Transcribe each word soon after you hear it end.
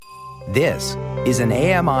This is an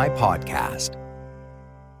AMI podcast.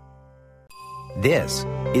 This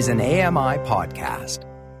is an AMI podcast.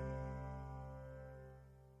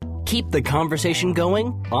 Keep the conversation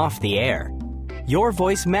going off the air. Your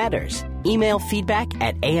voice matters. Email feedback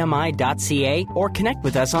at ami.ca or connect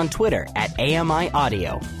with us on Twitter at AMI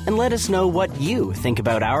Audio and let us know what you think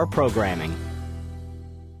about our programming.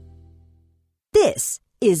 This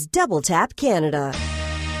is Double Tap Canada.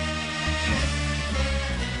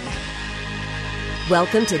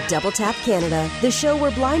 Welcome to Double Tap Canada, the show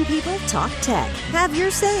where blind people talk tech. Have your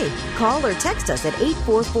say. Call or text us at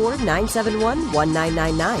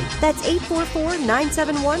 844-971-1999. That's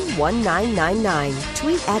 844-971-1999.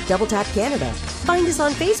 Tweet at Double Tap Canada. Find us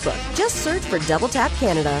on Facebook. Just search for Double Tap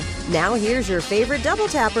Canada. Now here's your favorite Double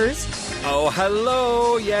Tappers. Oh,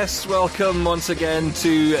 hello. Yes, welcome once again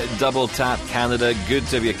to Double Tap Canada. Good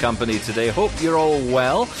to have your company today. Hope you're all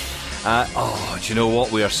well. Do you know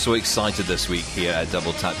what? We are so excited this week here at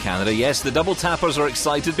Double Tap Canada. Yes, the Double Tappers are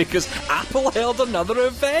excited because Apple held another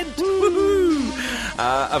event. Woohoo!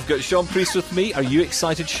 I've got Sean Priest with me. Are you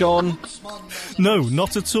excited, Sean? No,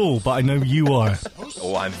 not at all, but I know you are.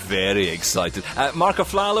 Oh, I'm very excited. Mark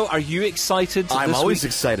Aflalo, are you excited? I'm always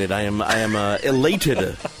excited. I am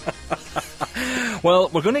elated. Well,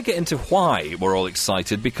 we're going to get into why we're all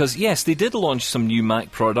excited because, yes, they did launch some new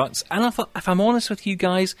Mac products, and I thought, if I'm honest with you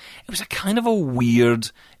guys, it was a kind of a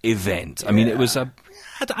weird event. I mean, it was I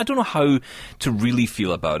don't know how to really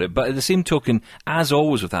feel about it, but at the same token, as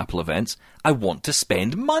always with Apple events, I want to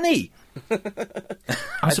spend money.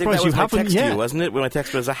 I'm surprised you haven't text yet. you, wasn't it? When my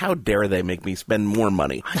text was, how dare they make me spend more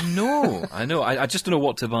money? I know. I just don't know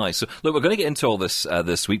what to buy. So, look, we're going to get into all this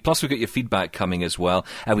this week. Plus, we've got your feedback coming as well.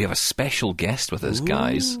 We have a special guest with us,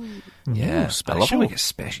 guys. Yeah, special. I love when we get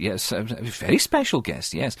special. Yes, a very special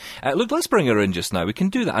guest, yes. Look, let's bring her in just now. We can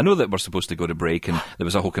do that. I know that we're supposed to go to break and there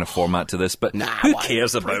was a whole kind of format to this, but who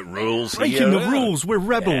cares about rules Breaking here? the rules, we're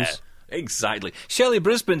rebels. Yeah, exactly. Shelley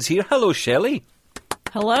Brisbane's here. Hello, Shelley.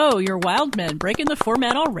 Hello, you're wild men, breaking the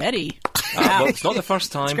format already. Well, it's not the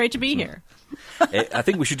first time. It's great to be here. I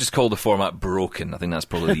think we should just call the format broken. I think that's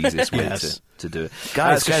probably the easiest way to do it.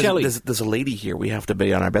 Guys, Shelley, there's a lady here. We have to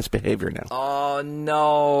be on our best behavior now. Oh,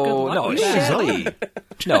 no. Good luck No, with it's that. Shelley.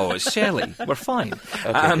 No, it's Shelley. We're fine.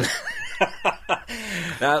 Okay.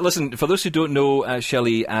 Listen, for those who don't know,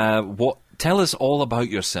 Shelley, tell us all about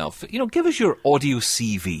yourself. Give us your audio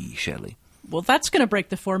CV, Shelley. Well, that's going to break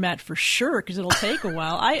the format for sure because it'll take a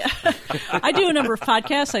while. I do a number of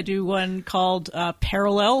podcasts. I do one called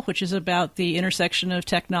Parallel, which is about the intersection of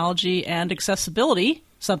technology and accessibility,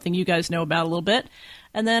 something you guys know about a little bit.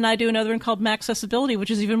 And then I do another one called Maccessibility,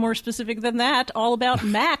 which is even more specific than that, all about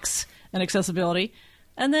Macs and accessibility.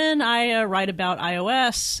 And then I write about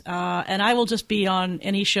iOS, and I will just be on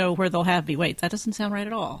any show where they'll have me. Wait, that doesn't sound right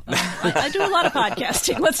at all. I do a lot of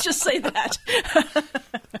podcasting. Let's just say that.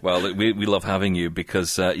 Well, we love having you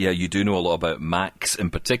because, you do know a lot about Macs in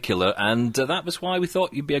particular, and that was why we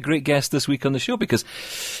thought you'd be a great guest this week on the show, because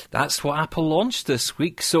that's what Apple launched this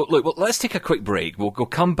week. So, look, let's take a quick break. We'll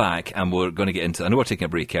come back, and we're going to get into... I know we're taking a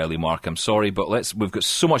break early, Mark. I'm sorry, but we've got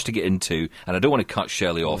so much to get into, and I don't want to cut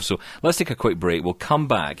Shelley off. So let's take a quick break. We'll come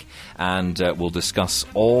back, and we'll discuss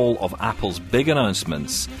all of Apple's big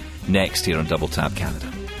announcements next here on Double Tap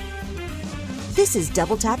Canada. This is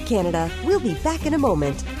Double Tap Canada. We'll be back in a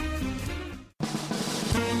moment.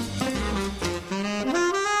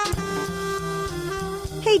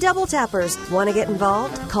 Hey, Double Tappers, want to get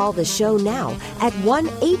involved? Call the show now at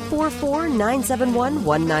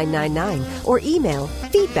 1-844-971-1999 or email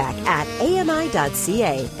feedback at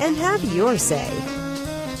ami.ca and have your say.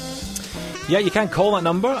 Yeah, you can call that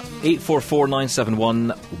number,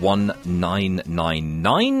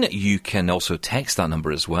 844-971-1999. You can also text that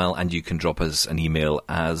number as well, and you can drop us an email.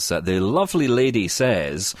 As the lovely lady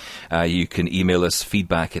says, you can email us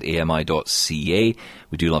feedback at ami.ca.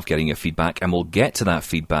 We do love getting your feedback, and we'll get to that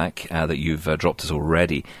feedback that you've dropped us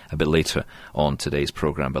already a bit later on today's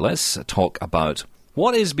programme. But let's talk about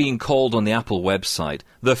what is being called on the Apple website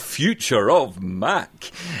the future of Mac.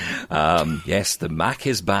 Yes, the Mac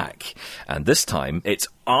is back, and this time it's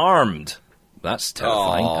armed. That's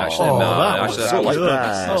terrifying. Actually,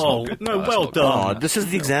 well done. This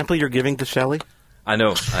is the example you're giving to Shelley? I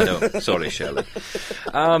know. Sorry, Shelley.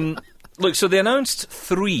 Look, so they announced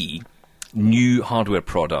 3 new hardware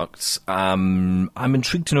products. I'm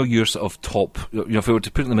intrigued to know your sort of top, if we were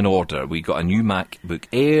to put them in order, we got a new MacBook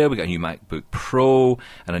Air, we got a new MacBook Pro,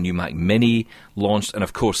 and a new Mac Mini launched, and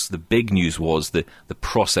of course the big news was the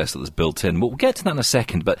processor that's built in. We'll get to that in a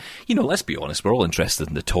second, but, let's be honest, we're all interested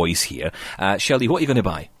in the toys here. Shelley, what are you going to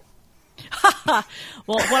buy? Well,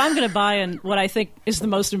 what I'm going to buy and what I think is the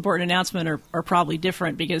most important announcement are probably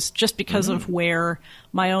different because of where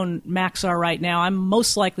my own Macs are right now. I'm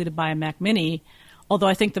most likely to buy a Mac Mini, although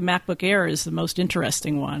I think the MacBook Air is the most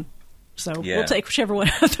interesting one. So we'll take whichever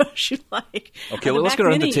one of those you like. Okay, well, let's go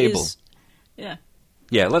around the table.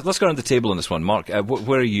 Yeah, let's go around the table on this one. Mark,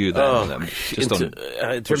 where are you then?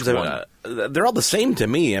 In terms of, they're all the same to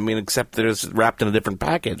me. I mean, except they're just wrapped in a different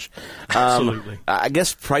package. Absolutely. I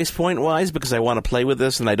guess price point wise, because I want to play with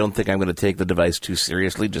this, and I don't think I'm going to take the device too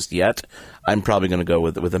seriously just yet. I'm probably going to go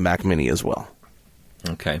with a Mac Mini as well.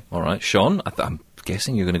 Okay, all right, Sean. I'm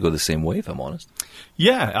guessing you're going to go the same way, if I'm honest.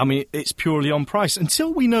 Yeah, I mean, it's purely on price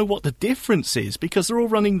until we know what the difference is, because they're all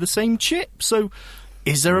running the same chip. So,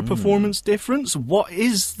 is there a performance difference? What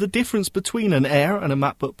is the difference between an Air and a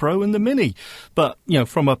MacBook Pro and the Mini? But,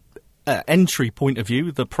 from a entry point of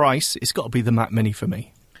view, the price, it's got to be the Mac Mini for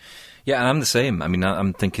me. Yeah, and I'm the same. I mean,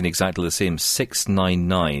 I'm thinking exactly the same.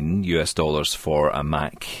 $699 for a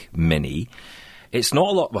Mac Mini. It's not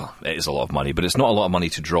a lot. Well, it is a lot of money, but it's not a lot of money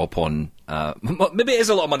to drop on. Maybe it is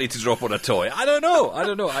a lot of money to drop on a toy. I don't know.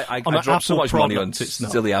 I drop so much money on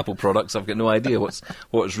silly Apple products. I've got no idea what's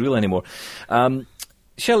real anymore.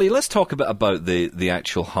 Shelley, let's talk a bit about the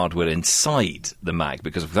actual hardware inside the Mac,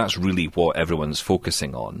 because that's really what everyone's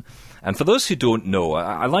focusing on. And for those who don't know,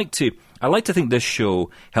 I like to think this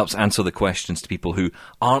show helps answer the questions to people who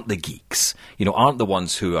aren't the geeks, aren't the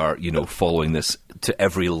ones who are, following this to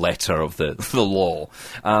every letter of the law.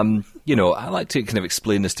 I like to kind of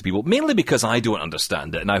explain this to people, mainly because I don't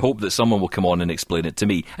understand it, and I hope that someone will come on and explain it to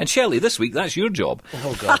me. And Shelley, this week, that's your job.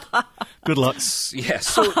 Oh, God. Good luck.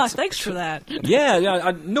 Yes. Thanks for that.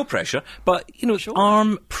 Yeah, no pressure. But, Sure.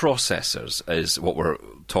 ARM processors is what we're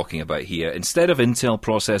talking about here. Instead of Intel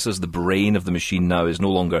processors, the brain of the machine now is no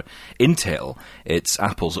longer Intel. It's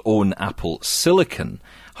Apple's own Apple Silicon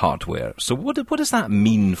hardware. So what does that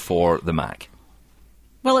mean for the Mac?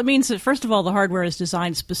 Well, it means that, first of all, the hardware is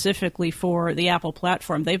designed specifically for the Apple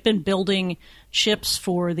platform. They've been building chips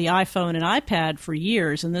for the iPhone and iPad for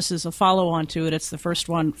years, and this is a follow-on to it. It's the first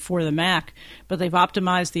one for the Mac. But they've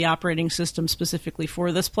optimized the operating system specifically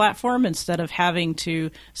for this platform instead of having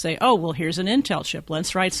to say, oh, well, here's an Intel chip.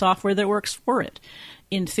 Let's write software that works for it.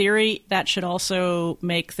 In theory, that should also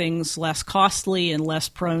make things less costly and less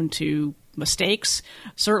prone to mistakes.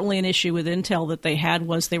 Certainly an issue with Intel that they had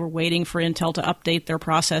was they were waiting for Intel to update their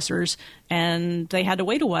processors, and they had to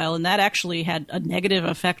wait a while, and that actually had a negative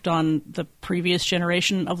effect on the previous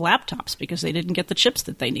generation of laptops because they didn't get the chips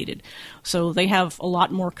that they needed. So they have a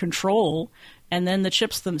lot more control, and then the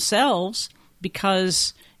chips themselves,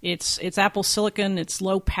 because it's Apple Silicon, it's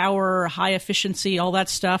low power, high efficiency, all that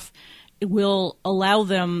stuff, it will allow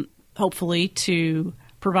them, hopefully, to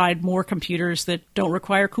provide more computers that don't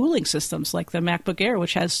require cooling systems, like the MacBook Air,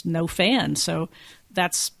 which has no fan. So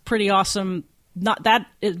that's pretty awesome.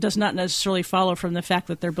 It does not necessarily follow from the fact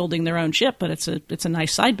that they're building their own chip, but it's a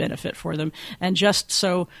nice side benefit for them. And just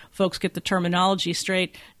so folks get the terminology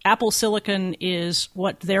straight, Apple Silicon is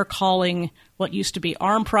what they're calling what used to be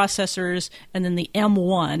ARM processors, and then the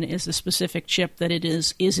M1 is the specific chip that it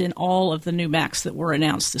is in all of the new Macs that were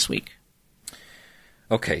announced this week.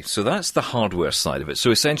 Okay, so that's the hardware side of it.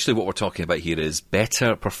 So essentially what we're talking about here is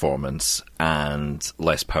better performance and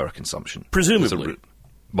less power consumption. Presumably.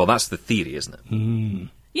 Well, that's the theory, isn't it? Mm.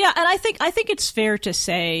 Yeah, and I think it's fair to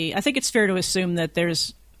assume that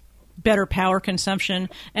there's better power consumption,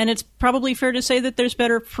 and it's probably fair to say that there's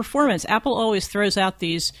better performance. Apple always throws out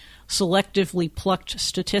these selectively plucked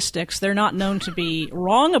statistics. They're not known to be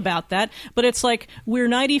wrong about that, but it's like we're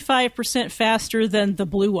 95% faster than the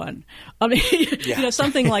blue one. I mean,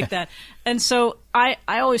 something like that. And so I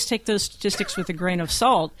always take those statistics with a grain of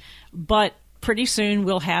salt, but pretty soon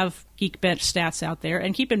we'll have Geekbench stats out there.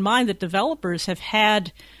 And keep in mind that developers have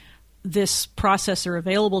had this processor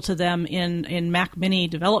available to them in Mac Mini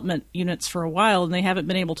development units for a while, and they haven't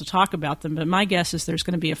been able to talk about them. But my guess is there's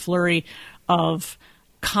going to be a flurry of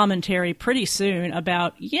commentary pretty soon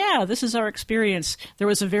about, this is our experience. There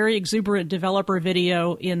was a very exuberant developer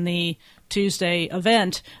video in the Tuesday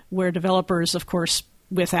event where developers, of course,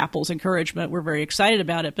 with Apple's encouragement, were very excited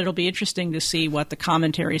about it. But it'll be interesting to see what the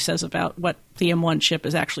commentary says about what the M1 chip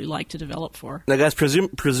is actually like to develop for. Now, guys,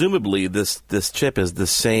 presumably this chip is the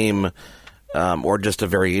same or just a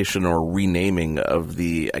variation or renaming of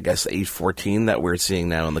the, I guess, A14 that we're seeing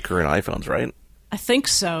now in the current iPhones, right? I think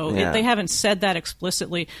so. Yeah. They haven't said that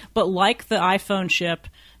explicitly. But like the iPhone chip,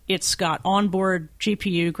 it's got onboard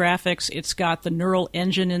GPU graphics. It's got the neural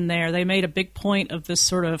engine in there. They made a big point of this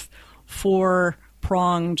sort of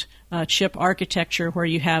four-pronged chip architecture where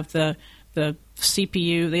you have the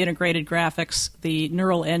CPU, the integrated graphics, the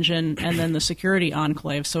neural engine, and then the security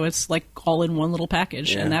enclave. So it's like all in one little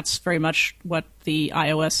package, and that's very much what the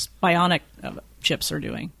iOS Bionic chips are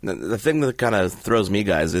doing. The thing that kind of throws me,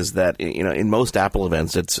 guys, is that in most Apple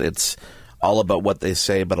events, it's all about what they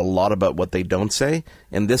say, but a lot about what they don't say.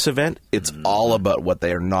 In this event, it's all about what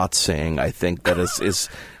they are not saying. I think that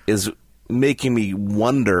is making me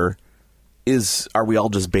wonder: are we all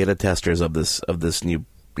just beta testers of this new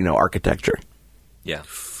architecture? Yeah,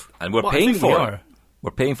 and we're paying for it. We're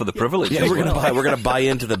paying for the privilege. Yeah, we're gonna buy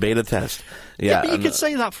into the beta test. Yeah, but you could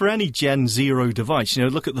say that for any Gen 0 device.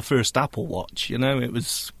 Look at the first Apple Watch. It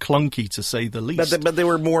was clunky to say the least. But they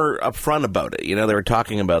were more upfront about it. They were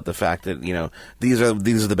talking about the fact that these are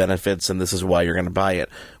the benefits and this is why you're going to buy it.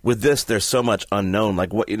 With this, there's so much unknown. Like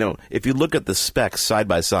if you look at the specs side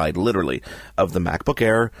by side, literally of the MacBook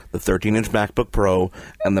Air, the 13-inch MacBook Pro,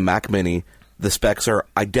 and the Mac Mini, the specs are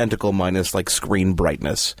identical minus like screen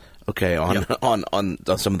brightness. Okay, on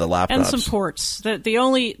some of the laptops. And some ports.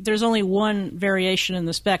 There's only one variation in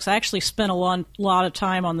the specs. I actually spent a lot of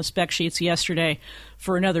time on the spec sheets yesterday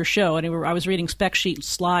for another show, and I was reading Spec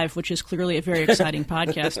Sheets Live, which is clearly a very exciting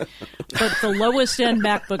podcast. But the lowest-end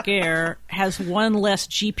MacBook Air has one less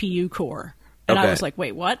GPU core. And I was like,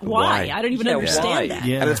 wait, what? Why? I don't even understand that.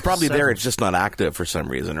 Yeah. And it's probably there, it's just not active for some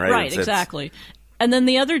reason, right? Right, exactly. And then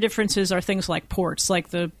the other differences are things like ports. Like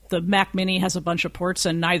the Mac Mini has a bunch of ports,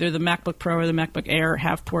 and neither the MacBook Pro or the MacBook Air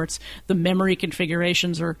have ports. The memory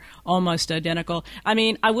configurations are almost identical. I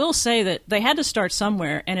mean, I will say that they had to start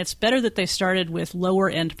somewhere, and it's better that they started with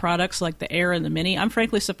lower-end products like the Air and the Mini. I'm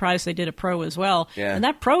frankly surprised they did a Pro as well. Yeah. And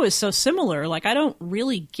that Pro is so similar. Like, I don't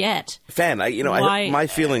really get my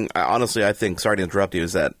feeling, honestly, I think, sorry to interrupt you,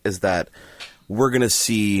 is that we're going to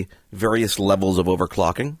see various levels of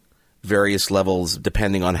overclocking. Various levels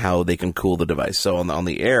depending on how they can cool the device. So on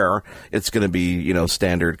the Air, it's going to be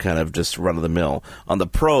standard kind of just run of the mill. On the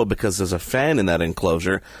Pro, because there's a fan in that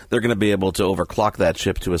enclosure, they're going to be able to overclock that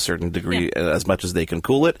chip to a certain degree as much as they can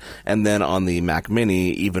cool it. And then on the Mac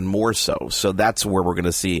Mini, even more so. So that's where we're going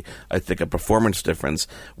to see, I think, a performance difference.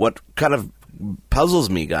 What kind of puzzles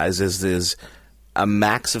me, guys, is a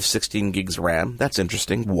max of 16 gigs RAM. That's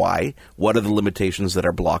interesting. Why? What are the limitations that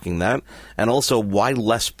are blocking that? And also, why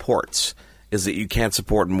less ports? Is it you can't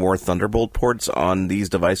support more Thunderbolt ports on these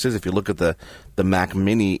devices? If you look at the Mac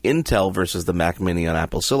Mini Intel versus the Mac Mini on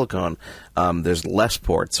Apple Silicon, there's less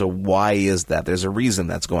ports. So why is that? There's a reason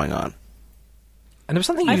that's going on. And there was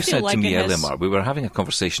something you said to me earlier, Mark. We were having a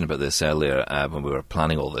conversation about this earlier when we were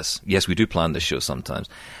planning all this. Yes, we do plan this show sometimes.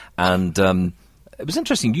 And it was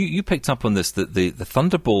interesting. You picked up on this, that the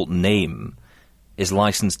Thunderbolt name is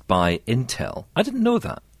licensed by Intel. I didn't know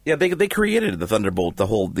that. Yeah, they created the Thunderbolt,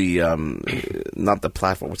 not the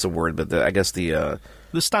platform, what's the word, but I guess the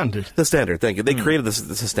standard. The standard, thank you. They created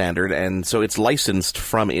this standard, and so it's licensed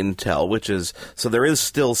from Intel, so there is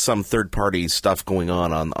still some third-party stuff going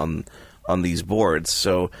on these boards.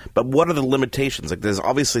 So, but what are the limitations? Like, there's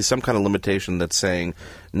obviously some kind of limitation that's saying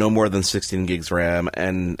no more than 16 gigs RAM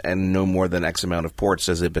and no more than X amount of ports.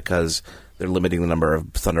 Is it because they're limiting the number of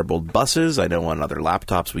Thunderbolt buses? I know on other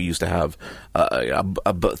laptops we used to have a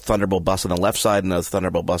Thunderbolt bus on the left side and a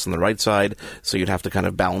Thunderbolt bus on the right side, so you'd have to kind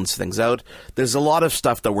of balance things out. There's a lot of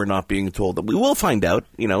stuff that we're not being told that we will find out,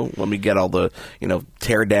 when we get all the,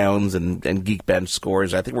 teardowns and Geekbench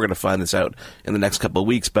scores. I think we're going to find this out in the next couple of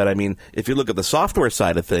weeks. But, I mean, if you look at the software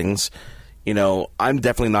side of things, I'm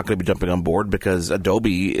definitely not going to be jumping on board because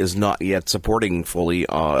Adobe is not yet supporting fully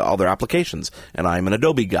all their applications, and I'm an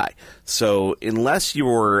Adobe guy. So unless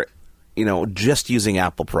you're, just using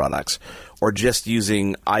Apple products or just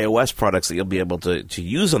using iOS products that you'll be able to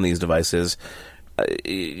use on these devices,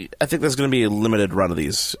 I think there's going to be a limited run of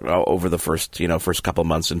these over the first couple of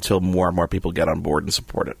months until more and more people get on board and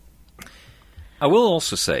support it. I will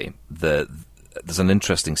also say that there's an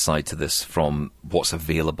interesting side to this from what's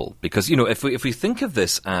available. Because, if we think of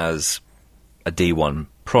this as a day one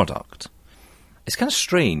product, it's kind of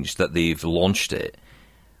strange that they've launched it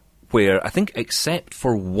where I think except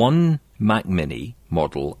for one Mac Mini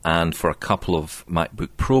model and for a couple of MacBook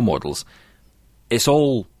Pro models, it's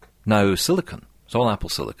all now silicon. It's all Apple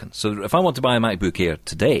silicon. So if I want to buy a MacBook Air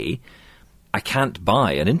today, I can't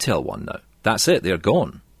buy an Intel one now. That's it. They're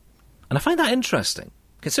gone. And I find that interesting.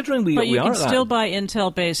 Considering we are at that. But you can still buy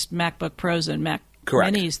Intel-based MacBook Pros and Mac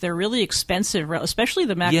Minis. They're really expensive, especially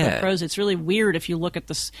the MacBook Pros. It's really weird if you look at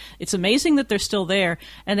this. It's amazing that they're still there,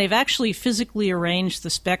 and they've actually physically arranged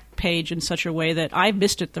the spec page in such a way that I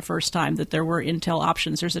missed it the first time that there were Intel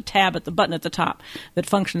options. There's a tab at the button at the top that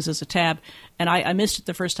functions as a tab, and I missed it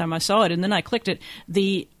the first time I saw it, and then I clicked it.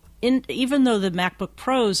 The even though the MacBook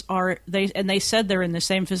Pros they said they're in the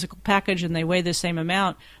same physical package and they weigh the same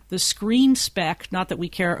amount, the screen spec, not that we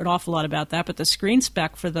care an awful lot about that, but the screen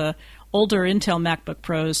spec for the older Intel MacBook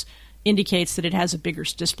Pros indicates that it has a bigger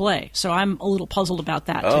display. So I'm a little puzzled about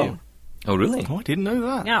that too. Oh, really? Oh, I didn't know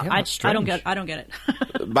that. Yeah, that's I don't strange. get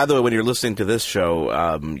it. By the way, when you're listening to this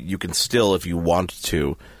show, you can still, if you want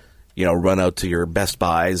to, run out to your Best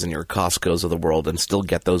Buys and your Costco's of the world and still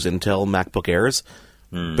get those Intel MacBook Airs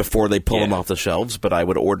before they pull them off the shelves. But I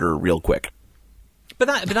would order real quick.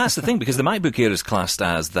 But that's the thing, because the MacBook Air is classed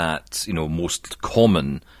as that, most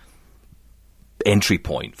common entry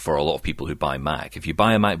point for a lot of people who buy Mac. If you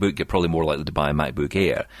buy a MacBook, you're probably more likely to buy a MacBook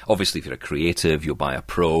Air. Obviously, if you're a creative, you'll buy a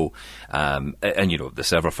Pro, and the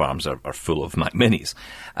server farms are full of Mac Minis.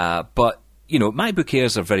 But MacBook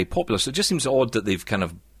Airs are very popular, so it just seems odd that they've kind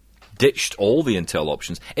of ditched all the Intel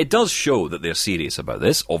options. It does show that they're serious about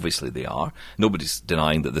this. Obviously, they are. Nobody's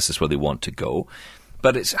denying that this is where they want to go.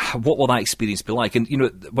 But it's what will that experience be like? And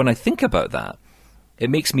when I think about that, it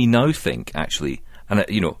makes me now think, actually, and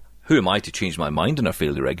who am I to change my mind on a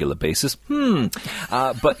fairly regular basis? But,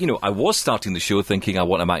 I was starting the show thinking I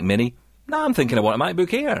want a Mac Mini. Now I'm thinking I want a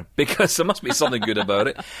MacBook Air, because there must be something good about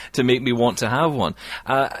it to make me want to have one.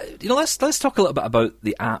 Let's talk a little bit about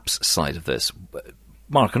the apps side of this.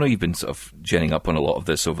 Mark, I know you've been sort of genning up on a lot of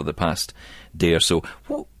this over the past day or so.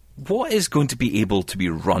 What is going to be able to be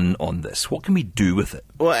run on this? What can we do with it?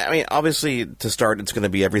 Well, I mean, obviously, to start, it's going to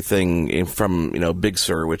be everything from, Big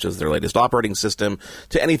Sur, which is their latest operating system,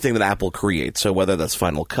 to anything that Apple creates. So whether that's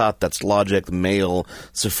Final Cut, that's Logic, Mail,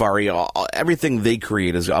 Safari, everything they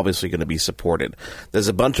create is obviously going to be supported. There's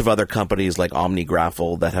a bunch of other companies like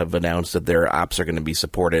OmniGraffle that have announced that their apps are going to be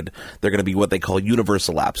supported. They're going to be what they call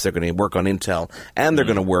universal apps. They're going to work on Intel, and they're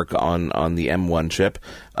going to work on the M1 chip.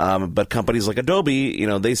 But companies like Adobe,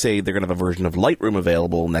 they say they're going to have a version of Lightroom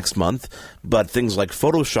available next month, but things like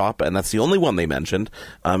Photoshop, and that's the only one they mentioned,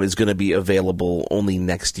 is going to be available only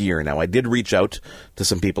next year. Now, I did reach out to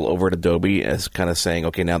some people over at Adobe as kind of saying,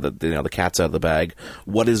 okay, now that the cat's out of the bag,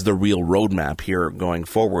 what is the real roadmap here going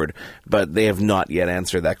forward? But they have not yet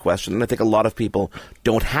answered that question, and I think a lot of people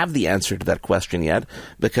don't have the answer to that question yet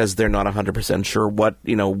because they're not 100% sure what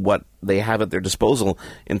they have at their disposal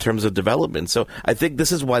in terms of development. So I think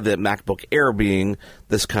this is why the MacBook Air being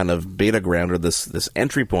this kind of beta ground or this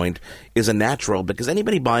entry point is a natural, because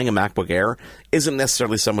anybody buying a MacBook Air isn't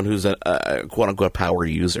necessarily someone who's a quote-unquote power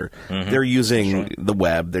user. They're using the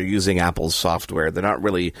web. They're using Apple's software. They're not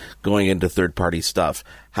really going into third-party stuff.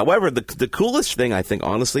 However, the coolest thing, I think,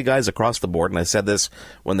 honestly, guys, across the board, and I said this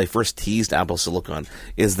when they first teased Apple Silicon,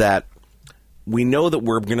 is that we know that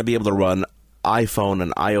we're going to be able to run iPhone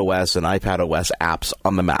and iOS and iPadOS apps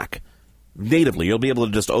on the Mac. Natively, you'll be able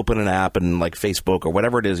to just open an app and like Facebook or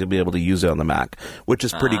whatever it is, you'll be able to use it on the Mac, which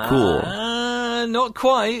is pretty cool. Not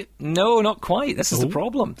quite. No, not quite. This is the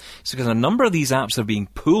problem. It's because a number of these apps are being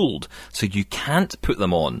pulled, so you can't put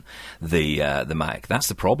them on the Mac. That's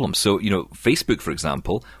the problem. So, Facebook, for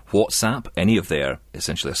example, WhatsApp, any of their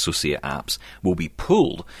essentially associate apps will be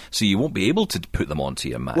pulled, so you won't be able to put them onto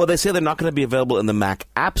your Mac. Well, they say they're not going to be available in the Mac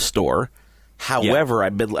App Store. However, I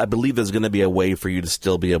believe there's going to be a way for you to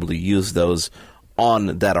still be able to use those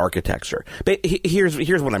on that architecture. But here's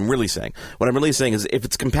what I'm really saying. What I'm really saying is if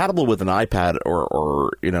it's compatible with an iPad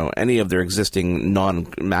or any of their existing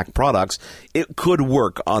non-Mac products, it could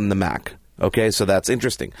work on the Mac. Okay, so that's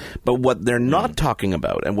interesting. But what they're not talking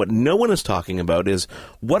about, and what no one is talking about, is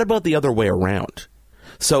what about the other way around?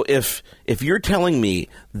 So if you're telling me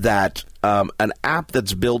that an app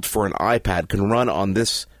that's built for an iPad can run on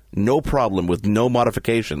this no problem with no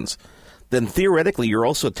modifications, then theoretically you're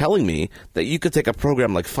also telling me that you could take a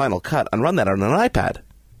program like Final Cut and run that on an iPad.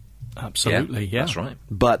 Absolutely, yeah. That's right.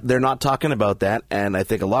 But they're not talking about that, and I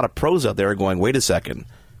think a lot of pros out there are going, wait a second,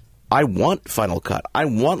 I want Final Cut. I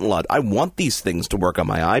want these things to work on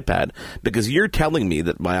my iPad, because you're telling me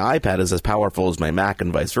that my iPad is as powerful as my Mac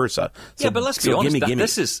and vice versa. So, yeah, but let's be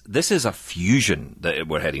honest, this is a fusion that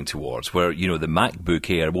we're heading towards, where, the MacBook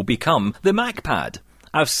Air will become the MacPad.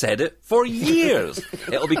 I've said it for years.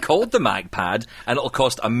 It'll be called the MacPad, and it'll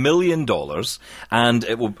cost $1 million, and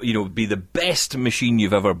it will, be the best machine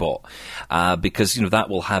you've ever bought, because that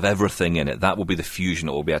will have everything in it. That will be the fusion.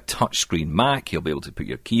 It will be a touchscreen Mac. You'll be able to put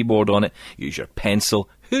your keyboard on it, use your pencil.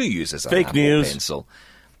 Who uses an Apple pencil?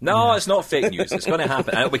 No, It's not fake news. It's going to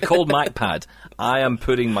happen. And it'll be called MacPad. I am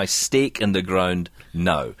putting my stake in the ground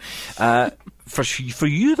now. For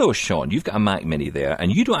you, though, Sean, you've got a Mac Mini there, and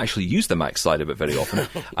you don't actually use the Mac side of it very often.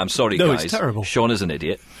 I'm sorry, no, guys. It's terrible. Sean is an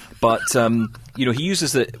idiot. But, he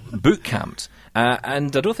uses it boot camped.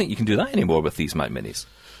 And I don't think you can do that anymore with these Mac Minis.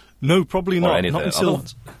 No, probably not. Or any of not the until other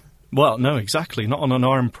ones. Well, no, exactly. Not on an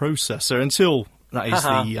ARM processor until that is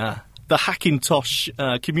the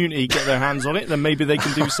Hackintosh community get their hands on it. Then maybe they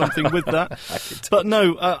can do something with that. But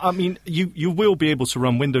no, I mean, you will be able to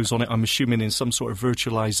run Windows on it. I'm assuming in some sort of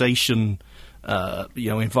virtualization,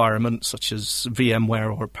 environment such as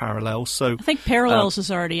VMware or Parallels. So I think Parallels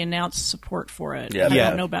has already announced support for it. Yeah. I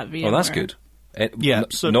don't know about VMware. Oh, that's good.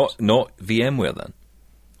 so not VMware then.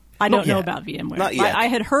 I don't know yet. about VMware. Not yet. I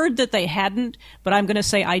had heard that they hadn't, but I'm going to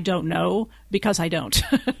say I don't know because I don't.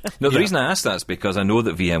 No, the reason I asked that is because I know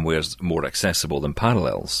that VMware's more accessible than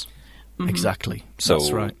Parallels. exactly. So,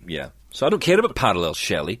 That's right. yeah. So I don't care about Parallels,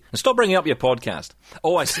 Shelley. And stop bringing up your podcast.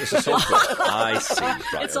 Oh, I see. It's a software. I see.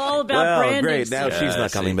 Right, It's okay. all about Well, branding. great. Now she's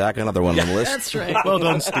not coming back. Another one on the list. That's right. Well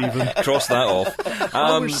done, Stephen. Cross that off.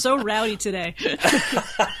 We're so rowdy today.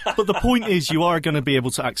 But the point is, you are going to be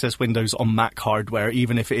able to access Windows on Mac hardware,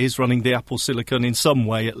 even if it is running the Apple Silicon in some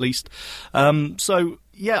way, at least. I'm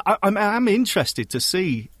interested to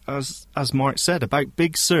see, as Mark said, about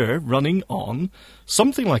Big Sur running on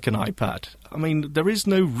something like an iPad. I mean, there is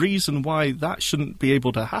no reason why that shouldn't be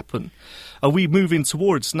able to happen. Are we moving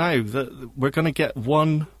towards now that we're going to get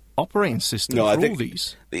one operating system for all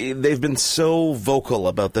these? They've been so vocal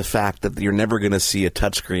about the fact that you're never going to see a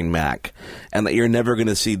touchscreen Mac and that you're never going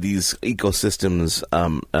to see these ecosystems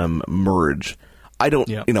merge. I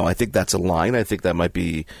don't, I think that's a line. I think that might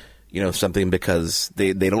be, something because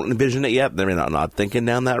they don't envision it yet. They're not thinking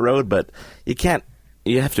down that road, but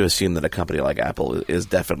you have to assume that a company like Apple is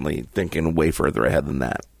definitely thinking way further ahead than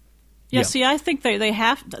that. Yeah, see, I think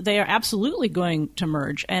they are absolutely going to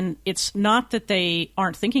merge, and it's not that they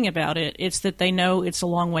aren't thinking about it, it's that they know it's a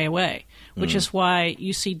long way away, which is why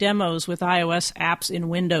you see demos with iOS apps in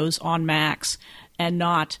Windows on Macs and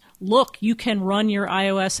not, look, you can run your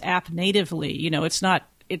iOS app natively. It's not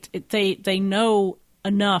they know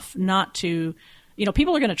enough not to.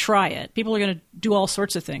 People are going to try it. People are going to do all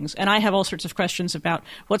sorts of things. And I have all sorts of questions about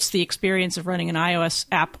what's the experience of running an iOS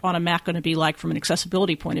app on a Mac going to be like from an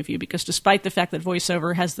accessibility point of view, because despite the fact that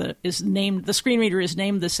VoiceOver the screen reader is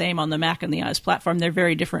named the same on the Mac and the iOS platform, they're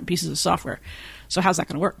very different pieces of software. So how's that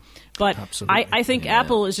going to work? But I think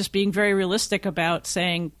Apple is just being very realistic about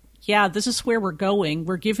saying, yeah, this is where we're going.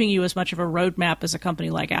 We're giving you as much of a roadmap as a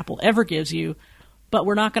company like Apple ever gives you, but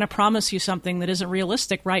we're not going to promise you something that isn't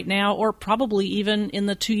realistic right now, or probably even in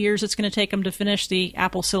the 2 years it's going to take them to finish the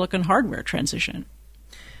Apple Silicon hardware transition.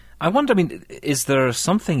 I wonder, is there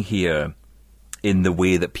something here in the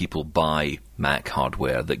way that people buy Mac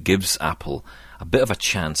hardware that gives Apple a bit of a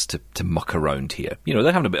chance to muck around here?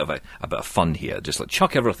 They're having a bit of fun here. Just like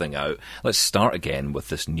chuck everything out. Let's start again with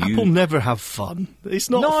this new. Apple never have fun. It's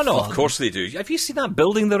not. No, fun. of course they do. Have you seen that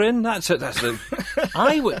building they're in?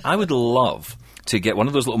 I would love to get one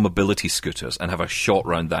of those little mobility scooters and have a shot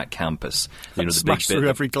round that campus. The Smash big through bit.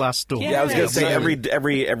 every glass door. Yeah, I was going to say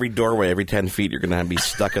every doorway, every 10 feet, you're going to be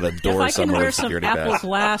stuck at a door If I can somewhere wear with some security Apple badge.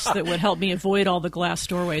 glass that would help me avoid all the glass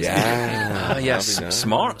doorways. Yes,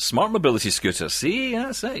 smart mobility scooters. See,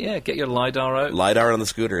 that's it. Yeah, get your LiDAR out. LiDAR on the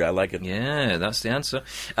scooter, I like it. Yeah, that's the answer.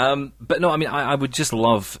 But no, I would just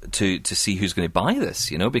love to see who's going to buy this,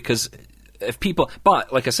 because if people...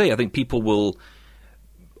 But, like I say, I think people will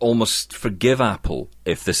almost forgive Apple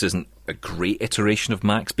if this isn't a great iteration of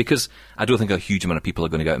Macs, because I don't think a huge amount of people are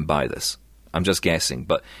going to go out and buy this. I'm just guessing.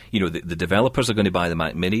 But, the developers are going to buy the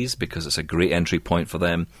Mac Minis because it's a great entry point for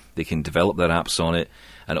them. They can develop their apps on it,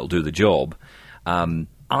 and it'll do the job. I'm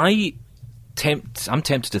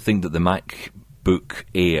tempted to think that the MacBook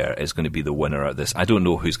Air is going to be the winner out of this. I don't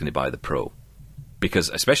know who's going to buy the Pro, because,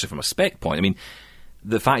 especially from a spec point,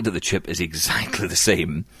 the fact that the chip is exactly the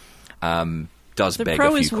same does beg Pro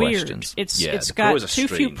a few is weird. questions. It's got too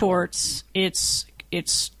few ports. It's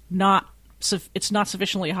not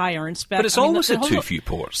sufficiently higher in spec. But it's almost had too few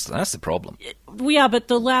ports. That's the problem. Yeah, but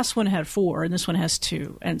the last one had 4, and this one has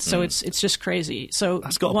 2, and so it's just crazy. So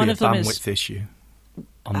That's got to one be a of them bandwidth issue.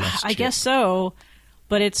 On this I chip. guess so,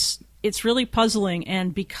 but it's really puzzling,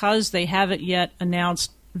 and because they haven't yet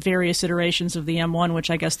announced various iterations of the M1, which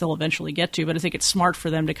I guess they'll eventually get to, but I think it's smart for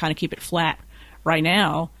them to kind of keep it flat right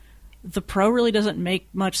now. The Pro really doesn't make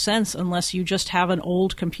much sense unless you just have an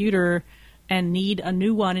old computer and need a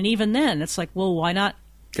new one, and even then, it's like, well, why not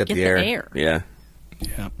get the Air? Yeah.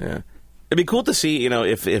 It'd be cool to see,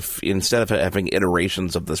 if instead of having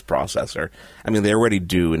iterations of this processor, I mean, they already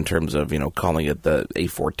do in terms of, calling it the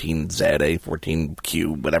A14Z,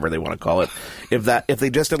 A14Q, whatever they want to call it. If they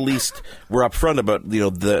just at least were upfront about,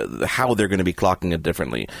 the how they're going to be clocking it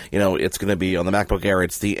differently. It's going to be on the MacBook Air,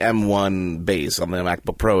 it's the M1 base. On the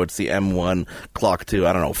MacBook Pro, it's the M1 clock to,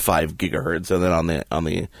 5 gigahertz. And then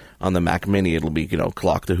on the Mac Mini, it'll be,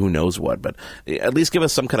 clocked to who knows what. But at least give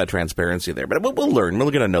us some kind of transparency there. But we'll learn. We're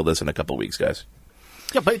going to know this in a couple of weeks, guys.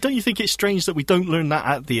 Yeah, but don't you think it's strange that we don't learn that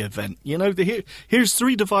at the event? Here's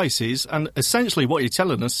 3 devices, and essentially what you're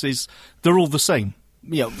telling us is they're all the same.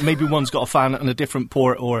 Maybe one's got a fan and a different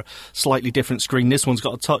port or slightly different screen. This one's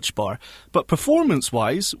got a touch bar. But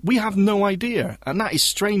performance-wise, we have no idea. And that is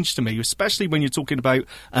strange to me, especially when you're talking about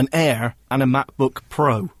an Air and a MacBook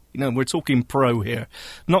Pro. We're talking Pro here.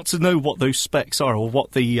 Not to know what those specs are or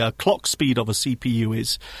what the clock speed of a CPU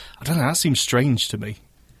is. I don't know, that seems strange to me.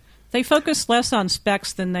 They focus less on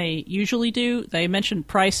specs than they usually do. They mention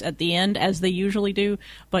price at the end, as they usually do.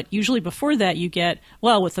 But usually before that, you get,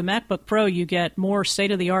 with the MacBook Pro, you get more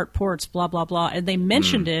state-of-the-art ports, blah, blah, blah. And they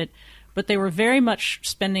mentioned it, but they were very much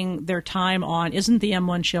spending their time on, isn't the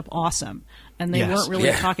M1 chip awesome? And they weren't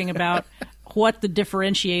really talking about what the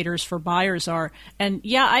differentiators for buyers are. And,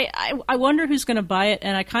 I wonder who's going to buy it,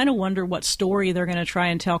 and I kind of wonder what story they're going to try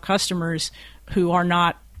and tell customers who are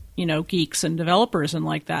not geeks and developers and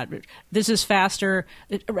like that. This is faster.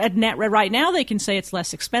 Right now they can say it's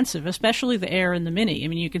less expensive, especially the Air and the Mini. I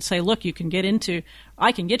mean, you can say, look, I can get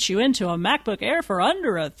you into a MacBook Air for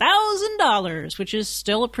under $1,000, which is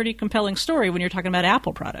still a pretty compelling story when you're talking about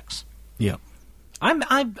Apple products. Yeah. I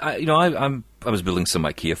was building some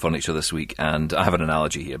IKEA furniture this week, and I have an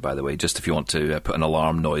analogy here, by the way, just if you want to put an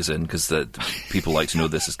alarm noise in, because people like to know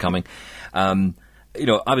this is coming.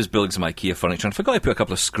 I was building some IKEA furniture and I forgot I put a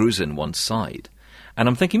couple of screws in one side. And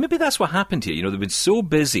I'm thinking maybe that's what happened here. They've been so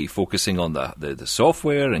busy focusing on the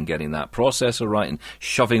software and getting that processor right and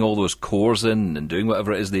shoving all those cores in and doing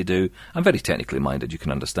whatever it is they do. I'm very technically minded, you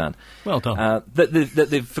can understand. Well done. That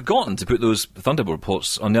they've forgotten to put those Thunderbolt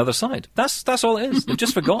ports on the other side. That's all it is. They've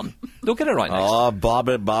just forgotten. They'll get it right next time.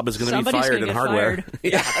 Bob is going to be fired in hardware.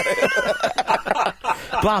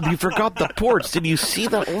 Bob, you forgot the ports. Did you see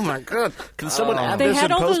that? Oh, my God. Can someone add this in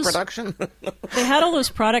post-production? They had all those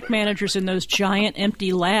product managers in those giant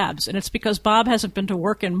empty labs, and it's because Bob hasn't been to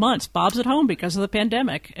work in months. Bob's at home because of the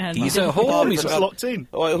pandemic. And he's at home. He's locked in.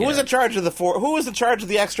 Who was in charge of Who was in charge of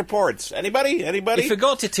the extra ports? Anybody? He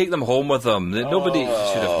forgot to take them home with him. Nobody should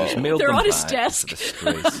have just mailed them They're on his back. desk.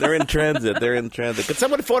 They're in transit. Can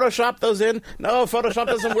someone Photoshop those in? No, Photoshop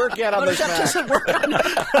doesn't work yet on this Mac. Doesn't work on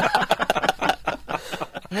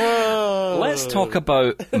Let's talk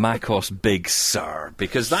about macOS Big Sur,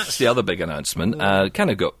 because that's the other big announcement. Kind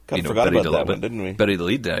of got forgot buried about a little that bit, one, didn't we? Buried the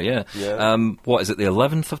lead there, yeah. What is it? The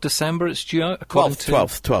 11th of December? It's due out.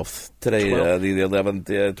 12th. Today, 12th. The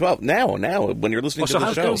 11th. 12th. Now, when you're listening to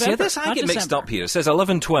the show. See, I get mixed up here. It says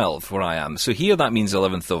 11/12 where I am. So here that means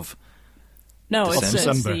 11th of. No,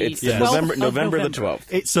 December. It's It's November the 12th.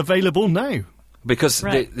 It's available now. Because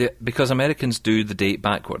Right. because Americans do the date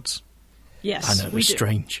backwards. Yes, I know, we it's do.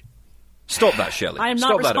 strange. Stop that, Shelley. I am Stop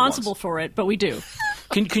not that at once. responsible for it, but we do.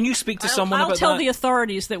 Can you speak to someone I'll about tell that? the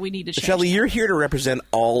authorities that we need to change. Shelley, you're here to represent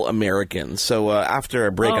all Americans. So after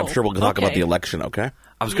a break, I'm sure we'll talk about okay. the election, okay?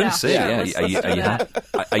 I was going to say, sure,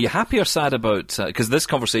 let's are you happy or sad about, because this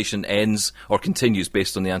conversation ends or continues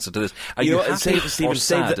based on the answer to this, are you happy or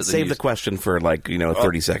sad at save the news? question for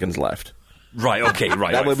 30 seconds left. Right, okay,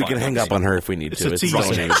 right. That way we fine, can hang up on her if we need to. a teaser.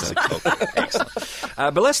 Okay, excellent.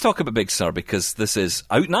 But let's talk about Big Sur, because this is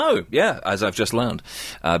out now, as I've just learned,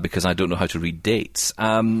 because I don't know how to read dates.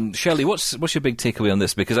 Shelley, what's your big takeaway on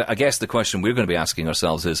this? Because I guess the question we're going to be asking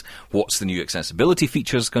ourselves is, what's the new accessibility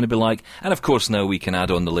features going to be like? And of course now we can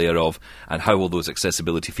add on the layer of, and how will those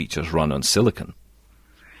accessibility features run on silicon?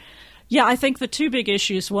 Yeah, I think the two big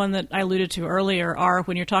issues, one that I alluded to earlier, are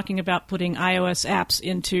when you're talking about putting iOS apps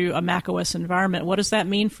into a macOS environment, what does that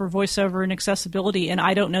mean for voiceover and accessibility? And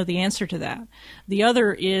I don't know the answer to that. The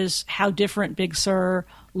other is how different Big Sur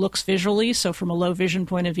looks visually. So from a low vision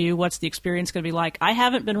point of view, what's the experience going to be like? I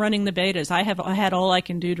haven't been running the betas. I had all I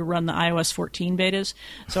can do to run the iOS 14 betas.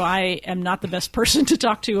 So I am not the best person to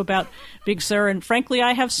talk to about Big Sur. And frankly,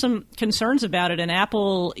 I have some concerns about it. And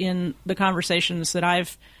Apple, in the conversations that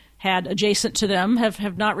I've had adjacent to them,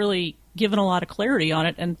 have not really given a lot of clarity on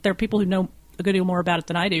it, and there are people who know a good deal more about it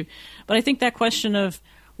than I do. But I think that question of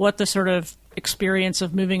what the sort of experience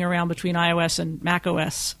of moving around between iOS and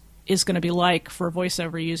macOS is going to be like for a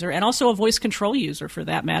voiceover user, and also a voice control user for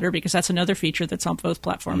that matter, because that's another feature that's on both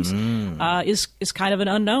platforms, is kind of an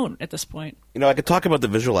unknown at this point. I could talk about the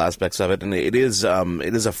visual aspects of it, and it is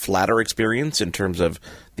a flatter experience in terms of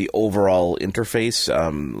the overall interface,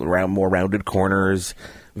 more rounded corners,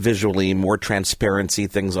 visually more transparency,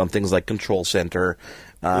 things like Control Center.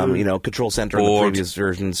 Control Center in the previous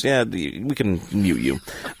versions. Yeah, we can mute you.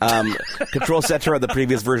 Control Center on the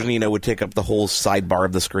previous version, would take up the whole sidebar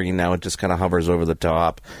of the screen. Now it just kind of hovers over the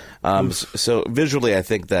top. So visually, I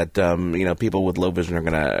think that people with low vision are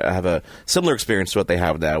going to have a similar experience to what they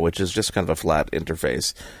have now, which is just kind of a flat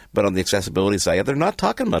interface. But on the accessibility side, they're not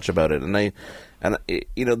talking much about it. And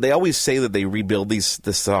they always say that they rebuild this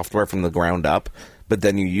software from the ground up. But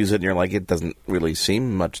then you use it and you're like, it doesn't really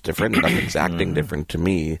seem much different. Nothing's acting different to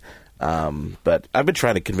me. But I've been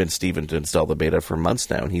trying to convince Stephen to install the beta for months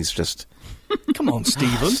now, and he's just... Come on,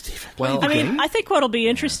 Stephen. Well, I think what'll be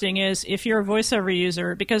interesting is if you're a VoiceOver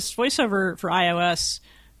user, because VoiceOver for iOS,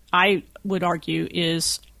 I would argue,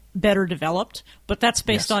 is better developed, but that's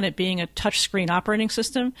based on it being a touchscreen operating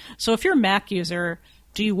system. So if you're a Mac user...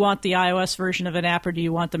 Do you want the iOS version of an app or do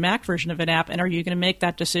you want the Mac version of an app? And are you going to make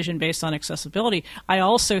that decision based on accessibility? I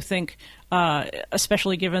also think,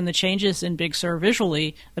 especially given the changes in Big Sur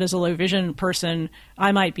visually, that as a low vision person,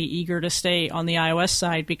 I might be eager to stay on the iOS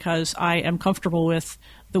side because I am comfortable with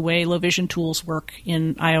the way low vision tools work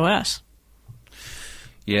in iOS.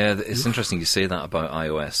 Yeah, it's interesting you say that about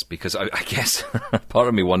iOS because I guess part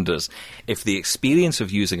of me wonders if the experience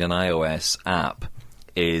of using an iOS app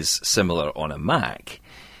is similar on a Mac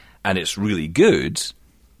and it's really good,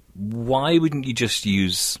 why wouldn't you just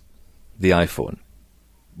use the iPhone?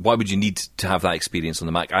 Why would you need to have that experience on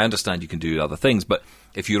the Mac? I understand you can do other things, but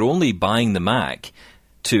if you're only buying the Mac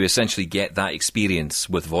to essentially get that experience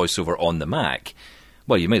with VoiceOver on the Mac,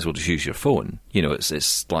 well, you may as well just use your phone.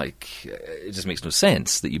 It's like it just makes no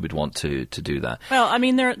sense that you would want to do that. Well, I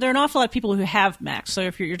mean, there are an awful lot of people who have Macs. So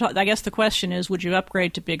if you're I guess the question is, would you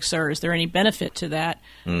upgrade to Big Sur? Is there any benefit to that?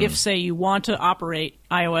 If, say, you want to operate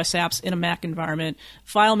iOS apps in a Mac environment,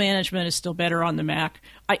 file management is still better on the Mac.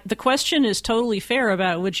 The question is totally fair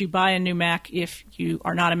about would you buy a new Mac if you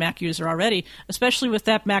are not a Mac user already, especially with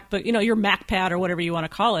that MacBook, your MacPad or whatever you want to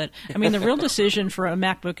call it. I mean, the real decision for a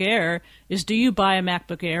MacBook Air is do you buy a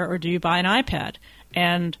MacBook Air or do you buy an iPad?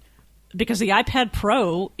 And because the iPad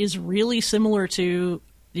Pro is really similar to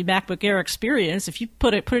the MacBook Air experience, if you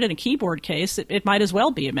put it in a keyboard case, it might as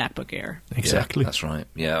well be a MacBook Air. Exactly. Yeah, that's right.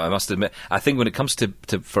 Yeah, I must admit, I think when it comes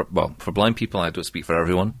for blind people, I don't speak for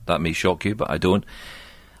everyone. That may shock you, but I don't.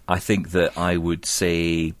 I think that I would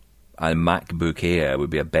say a MacBook Air would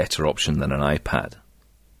be a better option than an iPad.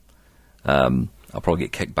 I'll probably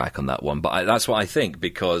get kicked back on that one, but that's what I think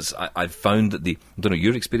because I've found that I don't know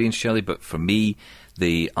your experience, Shelley, but for me,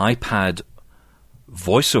 the iPad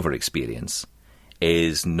VoiceOver experience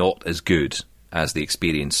is not as good as the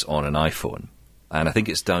experience on an iPhone. And I think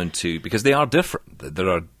it's down to, because they are different. There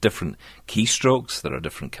are different keystrokes, there are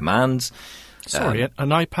different commands. Sorry, an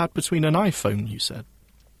iPad between an iPhone, you said?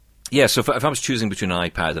 Yeah, so if I was choosing between an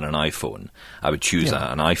iPad and an iPhone, I would choose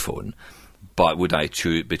an iPhone. But would I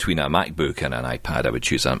choose between a MacBook and an iPad, I would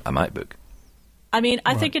choose a MacBook. I mean,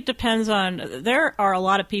 I think it depends on, there are a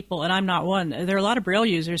lot of people, and I'm not one, there are a lot of Braille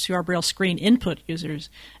users who are Braille screen input users.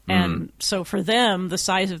 And so for them, the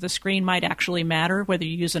size of the screen might actually matter, whether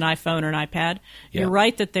you use an iPhone or an iPad. Yeah. You're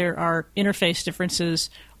right that there are interface differences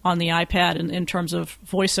on the iPad in terms of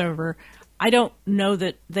VoiceOver. I don't know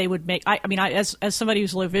that they would make. As somebody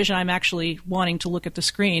who's low vision, I'm actually wanting to look at the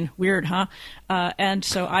screen. Weird, huh? And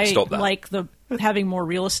so I like having more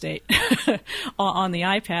real estate on the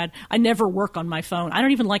iPad. I never work on my phone. I don't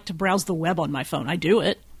even like to browse the web on my phone. I do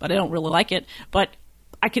it, but I don't really like it. But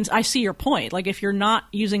I see your point. Like if you're not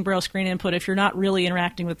using Braille screen input, if you're not really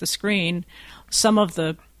interacting with the screen, some of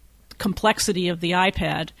the complexity of the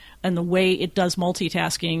iPad and the way it does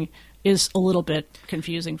multitasking is a little bit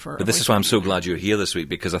confusing for. But this is why I'm so glad you're here this week,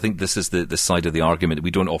 because I think this is the side of the argument that we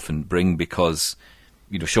don't often bring, because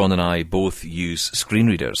Sean and I both use screen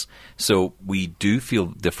readers, so we do feel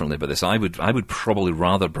differently about this. I would probably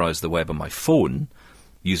rather browse the web on my phone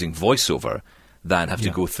using VoiceOver than have to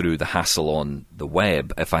go through the hassle on the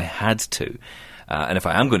web if I had to. And if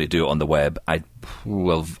I am going to do it on the web, I'd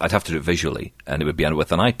have to do it visually, and it would be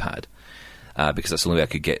with an iPad, because that's the only way I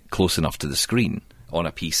could get close enough to the screen. On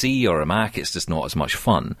a PC or a Mac, it's just not as much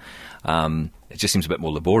fun. It just seems a bit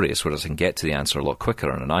more laborious, whereas I can get to the answer a lot quicker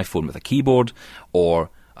on an iPhone with a keyboard or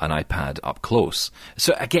an iPad up close.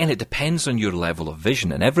 So again, it depends on your level of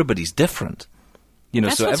vision, and everybody's different.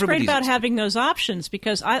 That's what's great about having those options,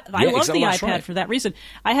 because I love the iPad for that reason.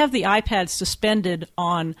 I have the iPad suspended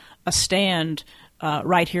on a stand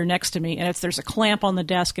right here next to me, and if there's a clamp on the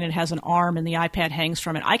desk and it has an arm and the iPad hangs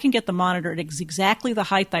from it, I can get the monitor at exactly the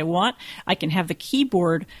height I want. I can have the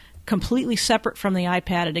keyboard completely separate from the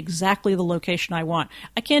iPad at exactly the location I want.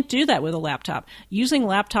 I can't do that with a laptop. Using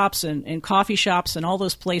laptops in coffee shops and all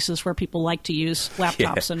those places where people like to use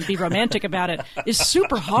laptops and be romantic about it is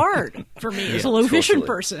super hard for me as a low vision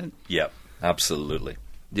person. Yeah, absolutely.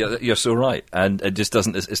 Yeah, you're so right. And it just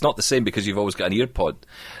doesn't, it's not the same because you've always got an earpod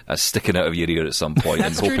sticking out of your ear at some point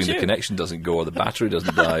and hoping the connection doesn't go or the battery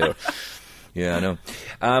doesn't die. Or, yeah, I know.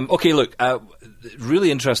 Okay, look,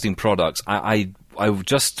 really interesting products. I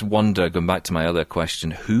just wonder, going back to my other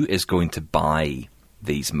question, who is going to buy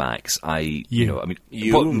these Macs? You,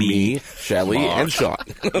 me, Shelley, and Sean.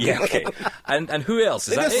 Yeah, okay. And who else?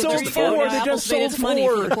 Is that it? Sold four. They just sold money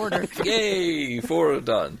for the quarter. Yay, 4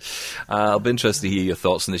 done. I'll be interested to hear your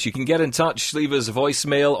thoughts on this. You can get in touch, leave us a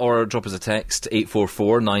voicemail or drop us a text,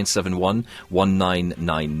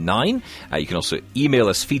 844-971-1999. You can also email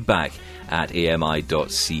us feedback at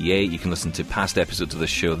ami.ca. You can listen to past episodes of the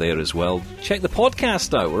show there as well. Check the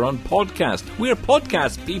podcast out. We're on podcast. We're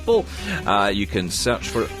podcast people. You can search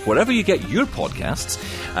for wherever you get your podcasts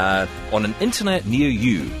on an internet near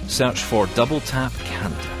you. Search for Double Tap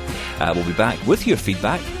Canada. We'll be back with your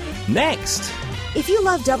feedback next. If you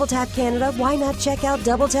love Double Tap Canada, why not check out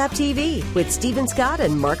Double Tap TV with Stephen Scott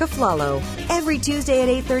and Mark Aflalo every Tuesday at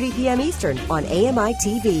 8:30 p.m. Eastern on AMI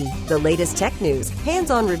TV. The latest tech news,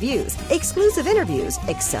 hands-on reviews, exclusive interviews,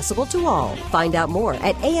 accessible to all. Find out more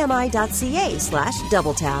at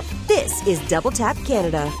ami.ca/doubletap. This is Double Tap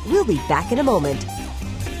Canada. We'll be back in a moment.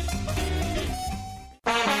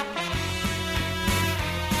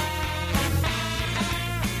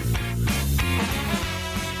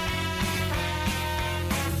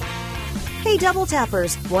 Hey, Double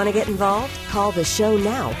Tappers, want to get involved? Call the show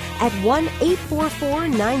now at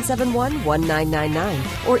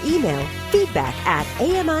 1-844-971-1999 or email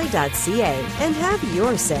feedback@ami.ca and have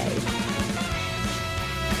your say.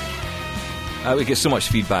 We get so much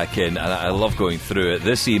feedback in, and I love going through it.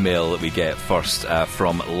 This email that we get first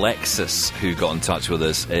from Lexus, who got in touch with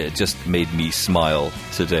us, it just made me smile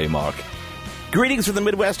today, Mark. Greetings from the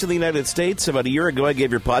Midwest of the United States. About a year ago, I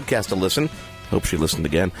gave your podcast a listen. Hope she listened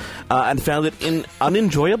again. And found it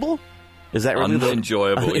unenjoyable? Is that really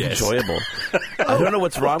unenjoyable? Yes. Unenjoyable. I don't know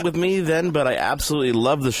what's wrong with me then, but I absolutely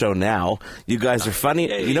love the show now. You guys are funny.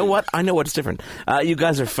 Yay. You know what? I know what's different. You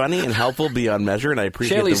guys are funny and helpful beyond measure, and I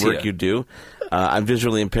appreciate Shelley's the work here. you do. I'm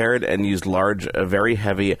visually impaired and used large, very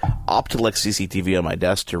heavy Optelec CCTV on my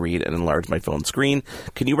desk to read and enlarge my phone screen.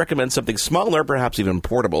 Can you recommend something smaller, perhaps even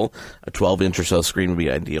portable? A 12-inch or so screen would be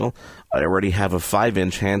ideal. I already have a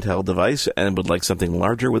 5-inch handheld device and would like something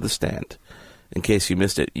larger with a stand. In case you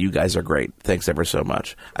missed it, you guys are great. Thanks ever so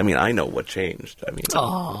much. I mean, I know what changed. I mean,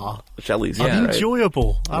 Shelley's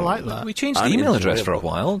Unenjoyable. Right? I like that. We changed the email address for a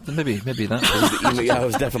while. Maybe that was Yeah, it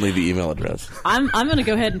was definitely the email address. I'm going to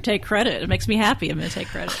go ahead and take credit. It makes me happy. I'm going to take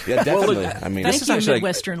credit. Yeah, definitely. Well, look, I mean, Thank is you, actually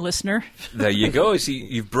Midwestern listener. There you go. See,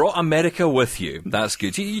 you've brought America with you. That's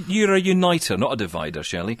good. You're a uniter, not a divider,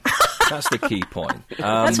 Shelley. That's the key point.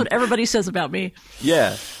 That's what everybody says about me.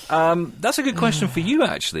 Yeah. That's a good question for you,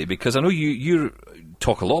 actually, because I know you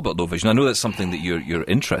talk a lot about low vision. I know that's something that you're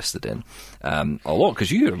interested in a lot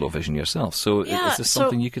because you're low vision yourself. So is this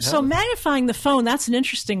something you could help? So magnifying the phone, that's an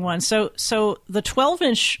interesting one. So the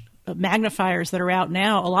 12-inch magnifiers that are out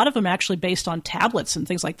now, a lot of them actually based on tablets and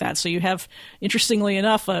things like that. So you have, interestingly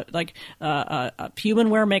enough,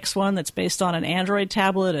 Humanware makes one that's based on an Android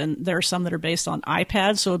tablet, and there are some that are based on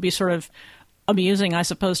iPads. So it would be sort of amusing, I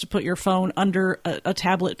suppose, to put your phone under a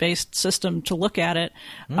tablet-based system to look at it.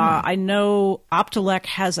 I know Optelec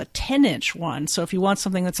has a 10-inch one, so if you want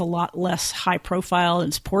something that's a lot less high-profile and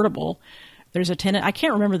it's portable, there's a 10. I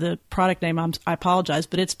can't remember the product name. I apologize,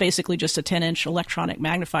 but it's basically just a 10-inch electronic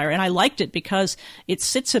magnifier, and I liked it because it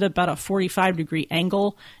sits at about a 45-degree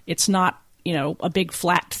angle. It's not, a big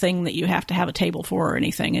flat thing that you have to have a table for or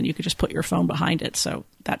anything, and you could just put your phone behind it. So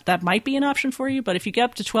that might be an option for you. But if you get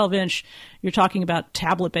up to 12-inch, you're talking about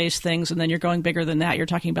tablet-based things, and then you're going bigger than that. You're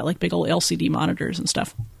talking about like big old LCD monitors and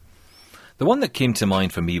stuff. The one that came to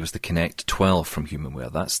mind for me was the Connect 12 from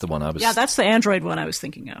Humanware. That's the one I was... Yeah, that's the Android one I was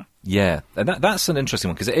thinking of. Yeah, and that's an interesting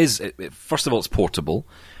one because first of all, it's portable,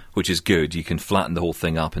 which is good. You can flatten the whole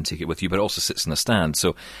thing up and take it with you, but it also sits in a stand.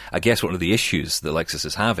 So I guess one of the issues that Lexus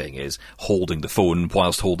is having is holding the phone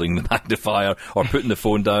whilst holding the magnifier or putting the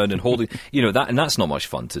phone down and holding, that, and that's not much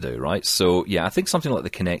fun to do, right? So yeah, I think something like the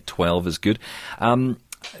Connect 12 is good.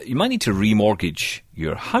 You might need to remortgage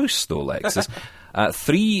your house though, Lexus.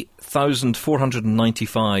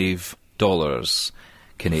 $3,495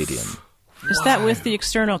 Canadian. Is that with the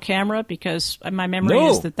external camera? Because my memory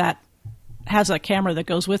is that has a camera that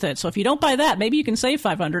goes with it. So if you don't buy that, maybe you can save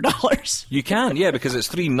 $500. You can, yeah, because it's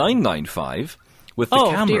 $3,995 with the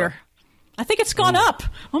camera. Oh, dear. I think it's gone up.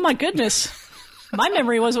 Oh, my goodness. My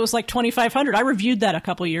memory was it was like $2,500. I reviewed that a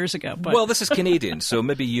couple of years ago. But. Well, this is Canadian, so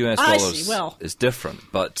maybe US dollars is different.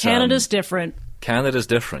 But Canada's different. Canada's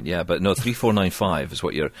different, yeah, but no, $3,495 is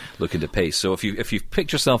what you're looking to pay. So if you've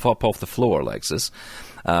picked yourself up off the floor, Lexus,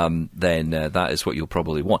 then that is what you'll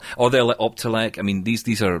probably want. Or they'll let Optelec. I mean,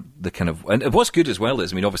 these are the kind of... And what's good as well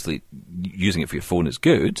is, I mean, obviously, using it for your phone is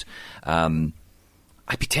good. I'd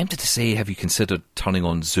be tempted to say, have you considered turning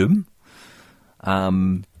on Zoom?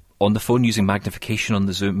 On the phone, using magnification on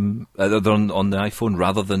the Zoom, on the iPhone,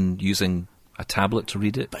 rather than using a tablet to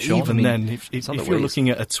read it. But Sean, even I mean, then, if you're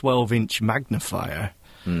looking at a 12-inch magnifier,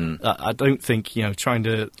 I don't think, trying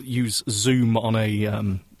to use Zoom on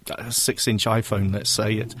a 6-inch iPhone, let's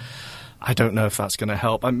say, I don't know if that's going to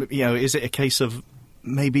help. Is it a case of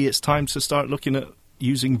maybe it's time to start looking at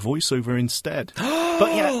using VoiceOver instead?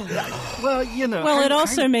 But Well, it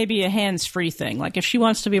also may be a hands-free thing. Like if she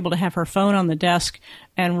wants to be able to have her phone on the desk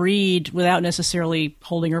and read without necessarily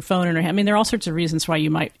holding her phone in her hand. I mean, there are all sorts of reasons why you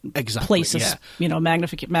might place a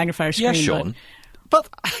magnifier screen. Yeah, Sean. But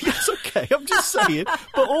it's okay, I'm just saying.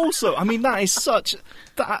 But also, I mean, that is such...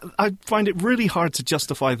 that I find it really hard to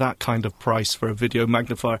justify that kind of price for a video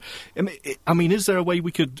magnifier. I mean, is there a way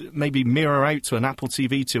we could maybe mirror out to an Apple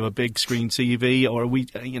TV, to a big screen TV? Or are we,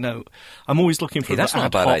 I'm always looking for that's not a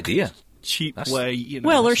bad idea. Cheap way,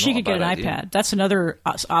 Well, or she could get an iPad. That's another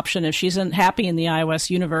option if she's happy in the iOS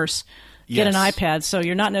universe. Get an iPad, so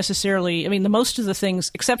you're not necessarily... I mean, most of the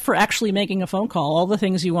things, except for actually making a phone call, all the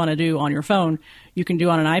things you want to do on your phone, you can do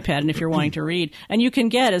on an iPad, and if you're wanting to read. And you can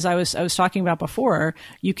get, as I was talking about before,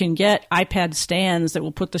 you can get iPad stands that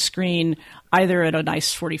will put the screen either at a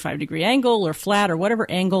nice 45-degree angle or flat or whatever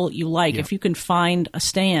angle you like. Yeah. If you can find a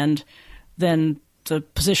stand, then the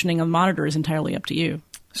positioning of the monitor is entirely up to you.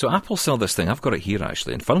 So Apple sell this thing. I've got it here,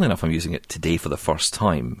 actually. And funnily enough, I'm using it today for the first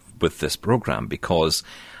time with this program because...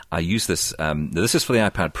 I use this, this is for the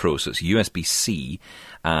iPad Pro, so it's USB-C,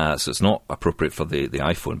 so it's not appropriate for the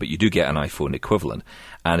iPhone, but you do get an iPhone equivalent,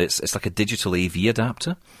 and it's like a digital AV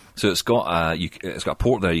adapter. So it's got it's got a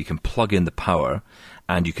port there, you can plug in the power,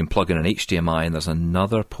 and you can plug in an HDMI, and there's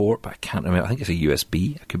another port, but I can't remember, I think it's a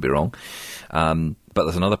USB, I could be wrong, but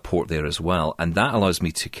there's another port there as well, and that allows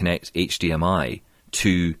me to connect HDMI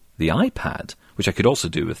to the iPad, which I could also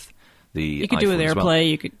do with the iPhone. You could do with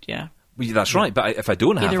AirPlay, you could, yeah. Well, that's right, but if I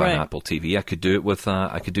don't have an Apple TV, I could do it with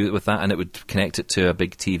that, and it would connect it to a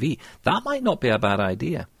big TV. That might not be a bad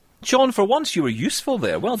idea. Sean, for once you were useful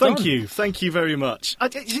there. Well done. Thank you very much.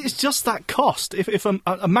 It's just that cost. If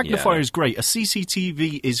a magnifier is great, a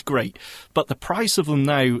CCTV is great, but the price of them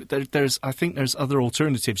now, I think there's other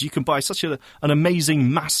alternatives. You can buy such an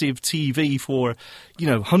amazing, massive TV for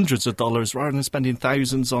hundreds of dollars rather than spending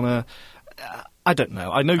thousands on a. I don't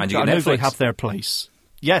know. I know they have their place.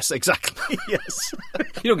 Yes, exactly. Yes.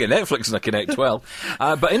 You don't get Netflix on a Connect 12.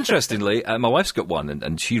 But interestingly, my wife's got one,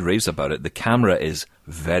 and she raves about it. The camera is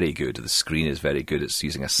very good. The screen is very good. It's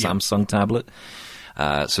using a Samsung tablet.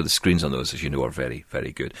 So the screens on those, as you know, are very,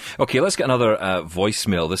 very good. Okay, let's get another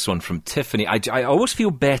voicemail. This one from Tiffany. I always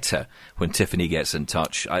feel better when Tiffany gets in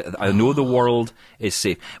touch. I know the world is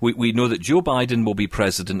safe. We know that Joe Biden will be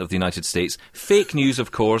president of the United States. Fake news,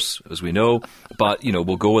 of course, as we know, but,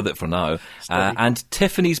 we'll go with it for now. And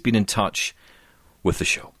Tiffany's been in touch with the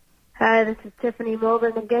show. Hi, this is Tiffany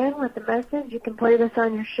Mulden again with a message. You can play this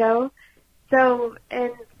on your show. So,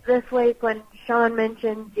 in this week when Sean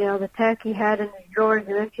mentioned, the tech he had in his drawers,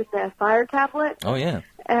 he mentioned that Fire tablet. Oh, yeah.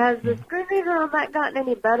 Has the screen reader on that gotten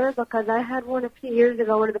any better? Because I had one a few years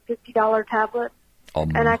ago, one of the $50 tablets,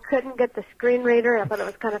 and I couldn't get the screen reader. I thought it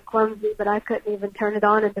was kind of clumsy, but I couldn't even turn it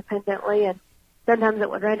on independently, and sometimes it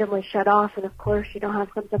would randomly shut off, and of course you don't have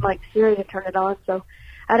something like Siri to turn it on, so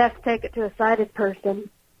I'd have to take it to a sighted person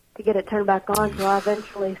to get it turned back on, so I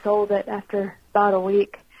eventually sold it after about a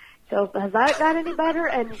week. So has that got any better?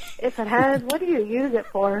 And if it has, what do you use it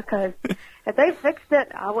for? Because if they fixed it,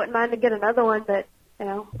 I wouldn't mind to get another one, but,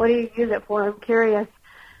 what do you use it for? I'm curious.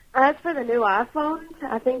 As for the new iPhone,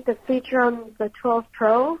 I think the feature on the 12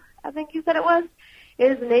 Pro, I think you said it was,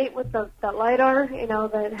 is neat with the LiDAR,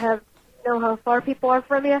 that know how far people are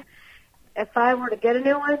from you. If I were to get a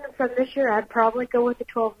new one from this year, I'd probably go with the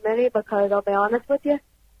 12 Mini because I'll be honest with you,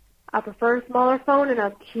 I prefer a smaller phone and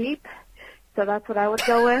I'm cheap. So that's what I would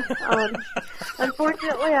go with.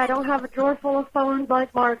 Unfortunately, I don't have a drawer full of phones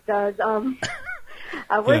like Mark does.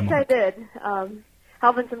 I wish I did.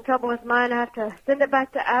 Having some trouble with mine. I have to send it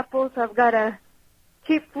back to Apple, so I've got to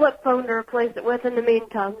cheap flip phone to replace it with in the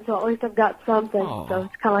meantime, so at least I've got something. Oh. So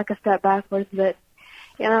it's kind of like a step backwards, but,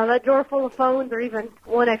 that drawer full of phones or even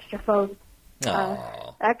one extra phone, that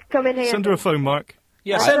could come in handy. Send her a phone, Mark.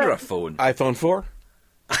 Yeah, send her a phone. iPhone 4?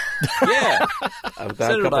 Yeah. I've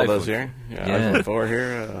got a couple of those here. Yeah. iPhone 4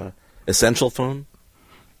 here. Essential phone?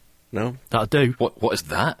 No? That'll do. What is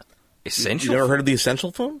that? Essential? You never heard of the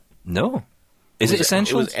Essential phone? No. Is it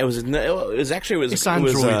essential? It was It's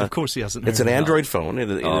Android. Of course, he hasn't. It's heard an of Android phone. It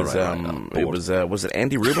was was it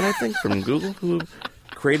Andy Rubin, I think, from Google, who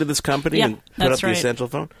created this company Yeah, and put up that's the right. Essential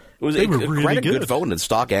phone? It was They were really quite a good good. phone. It's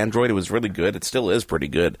stock Android. It was really good. It still is pretty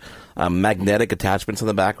good. Magnetic attachments on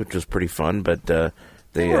the back, which was pretty fun. But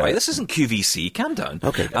they All right, this isn't QVC. Calm down.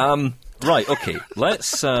 Okay. Right. Okay.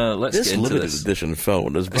 Let's this get into limited this. edition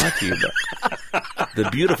phone is brought to you by the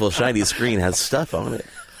beautiful shiny screen has stuff on it.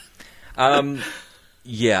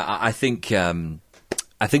 Yeah, I think the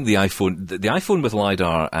iPhone with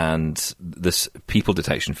LiDAR and this people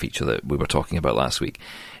detection feature that we were talking about last week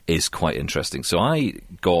is quite interesting. So I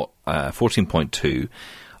got 14.2,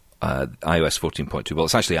 iOS 14.2. Well,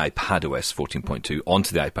 it's actually iPadOS 14.2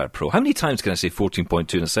 onto the iPad Pro. How many times can I say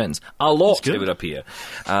 14.2 in a sentence? A lot, it would appear.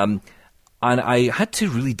 And I had to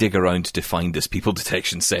really dig around to find this people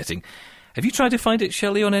detection setting. Have you tried to find it,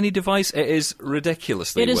 Shelley, on any device? It is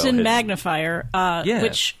ridiculously It is well in hidden. magnifier, Yeah.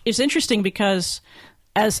 which is interesting because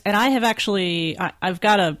and I have actually, I've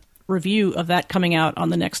got a review of that coming out on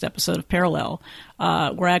the next episode of Parallel,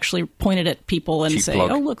 where I actually pointed at people and Cheap say,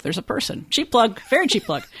 plug. oh, look, there's a person. Cheap plug, very cheap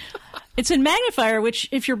plug. It's in magnifier, which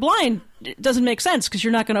if you're blind, it doesn't make sense because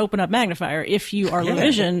you're not going to open up magnifier. If you are low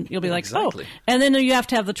vision, you'll be like, exactly. oh. And then you have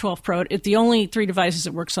to have the 12 Pro. The only three devices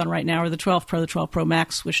it works on right now are the 12 Pro, the 12 Pro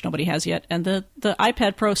Max, which nobody has yet, and the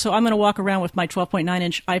iPad Pro. So I'm going to walk around with my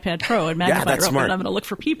 12.9-inch iPad Pro and magnify that's it up, smart. and I'm going to look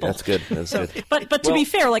for people. That's good. That's good. But to be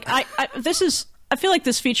fair, like I feel like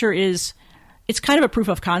this feature is, it's kind of a proof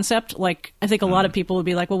of concept. Like I think a lot of people would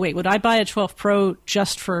be like, well, wait, would I buy a 12 Pro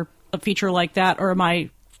just for a feature like that, or am I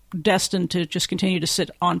destined to just continue to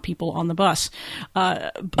sit on people on the bus,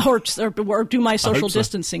 or do my social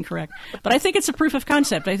distancing correct? But I think it's a proof of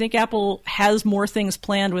concept. I think Apple has more things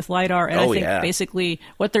planned with LiDAR, and I think basically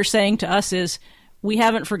what they're saying to us is, we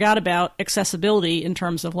haven't forgot about accessibility in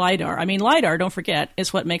terms of LiDAR. I mean, LiDAR, don't forget,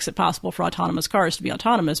 is what makes it possible for autonomous cars to be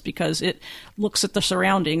autonomous, because it looks at the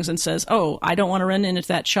surroundings and says, oh, I don't want to run into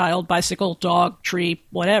that child, bicycle, dog, tree,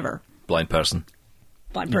 whatever. Blind person.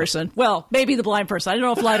 Blind person. Well, maybe the blind person. I don't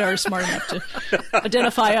know if LiDAR is smart enough to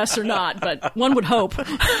identify us or not, but one would hope.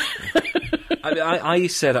 I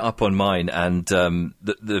set it up on mine, and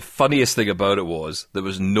the funniest thing about it was there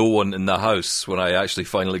was no one in the house when I actually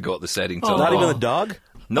finally got the setting turned Not on. even the dog?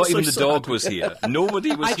 Not That's even so the dog was here.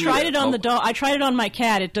 Nobody was I here. tried it on the dog. I tried it on my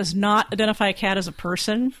cat. It does not identify a cat as a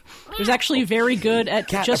person. It was actually very good at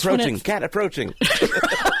Cat just approaching. when it, Cat approaching.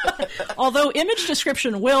 although image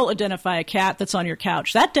description will identify a cat that's on your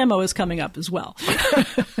couch. That demo is coming up as well.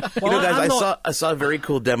 Guys, I saw a very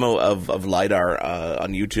cool demo of LiDAR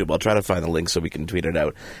on YouTube. I'll try to find the link so we can tweet it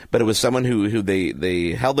out. But it was someone who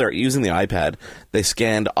they held their, using the iPad, they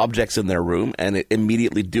scanned objects in their room, and it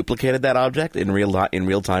immediately duplicated that object in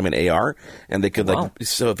real time in AR. And they could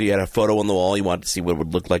so if you had a photo on the wall, you wanted to see what it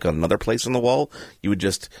would look like on another place on the wall, you would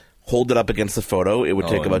just hold it up against the photo. It would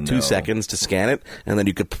take about 2 seconds to scan it, and then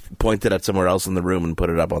you could point it at somewhere else in the room and put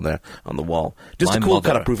it up on the wall. Just a cool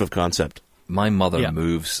kind of proof of concept. My mother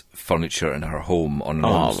moves furniture in her home on an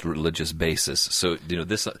almost religious basis, so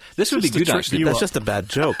this would be good actually. That's just a bad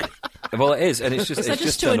joke. Well, it is, and it's just Is that it's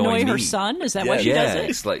just to to annoy her me. son? Is that why she does it?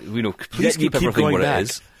 It's like please keep everything going where back. it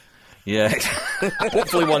is. Yeah.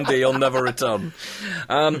 Hopefully one day you'll never return.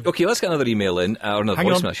 Okay, let's get another email in, or another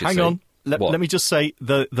voicemail, I should say. Hang on. Let me just say,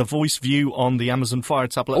 the voice view on the Amazon Fire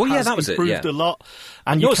tablet has that was improved a lot.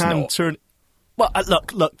 And No, you it's can not. turn... Well,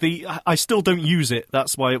 look, I still don't use it.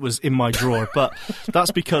 That's why it was in my drawer. But that's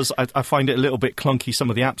because I find it a little bit clunky. Some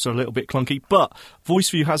of the apps are a little bit clunky. But voice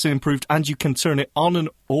view has improved, and you can turn it on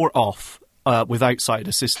or off. Without side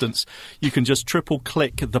assistance, you can just triple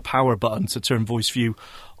click the power button to turn voice view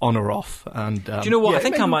on or off. And do you know what? I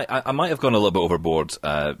think I might have gone a little bit overboard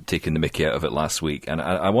taking the mickey out of it last week, and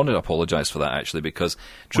I wanted to apologise for that actually, because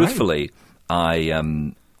truthfully,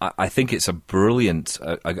 I think it's a brilliant.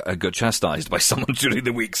 I got chastised by someone during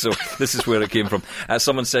the week, so this is where it came from.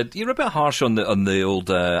 Someone said, "You're a bit harsh on the old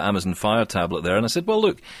Amazon Fire tablet there," and I said, "Well,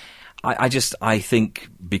 look." I think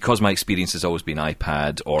because my experience has always been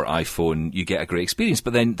iPad or iPhone, you get a great experience,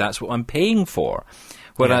 but then that's what I'm paying for.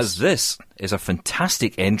 Whereas this is a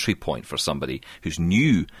fantastic entry point for somebody who's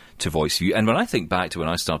new to voice view. And when I think back to when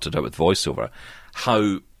I started out with VoiceOver,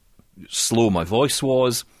 how slow my voice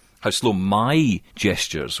was, my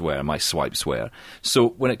gestures were, my swipes were. So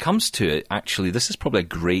when it comes to it, actually, this is probably a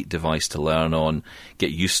great device to learn on,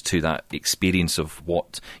 get used to that experience of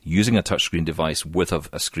what using a touchscreen device with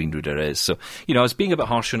a screen reader is. So, I was being a bit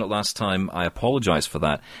harsh on it last time. I apologise for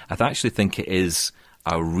that. I actually think it is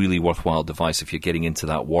a really worthwhile device if you're getting into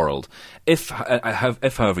that world. If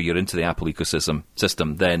however, you're into the Apple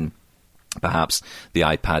ecosystem, then perhaps the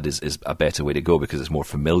iPad is a better way to go because it's more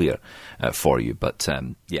familiar for you. But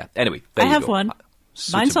anyway, there I you have go. one.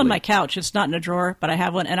 Mine's on my couch. It's not in a drawer, but I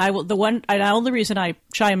have one. And the only reason I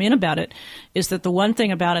chime in about it is that the one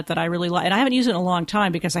thing about it that I really like, and I haven't used it in a long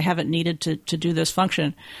time because I haven't needed to do this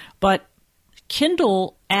function, but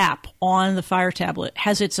Kindle app on the Fire tablet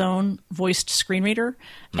has its own voiced screen reader,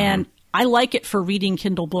 and I like it for reading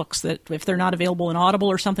Kindle books that if they're not available in Audible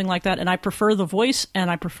or something like that, and I prefer the voice and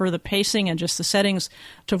I prefer the pacing and just the settings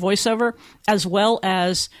to VoiceOver, as well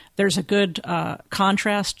as there's a good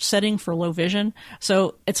contrast setting for low vision.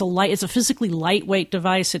 So it's a physically lightweight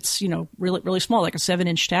device. It's really really small, like a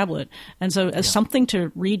 7-inch tablet, and so as something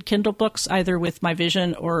to read Kindle books either with my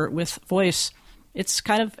vision or with voice. It's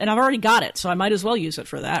kind of, and I've already got it, so I might as well use it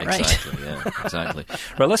for that, right? Exactly, yeah, exactly.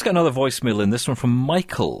 Right, let's get another voicemail in. This one from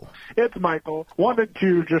Michael. It's Michael. Wanted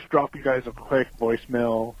to just drop you guys a quick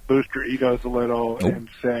voicemail, boost your egos a little, and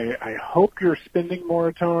say I hope your spending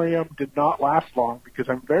moratorium did not last long because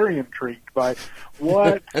I'm very intrigued by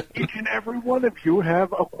what each and every one of you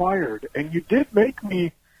have acquired. And you did make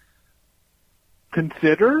me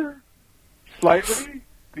consider slightly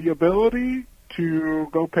the ability to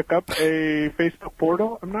go pick up a Facebook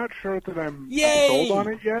portal. I'm not sure that I'm sold on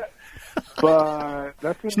it yet, but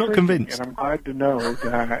that's He's not convinced. And I'm glad to know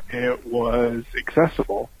that it was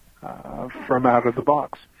accessible from out of the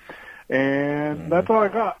box. And that's all I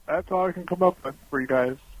got. That's all I can come up with for you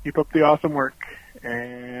guys. Keep up the awesome work,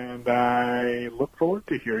 and I look forward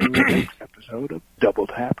to hearing the next episode of Double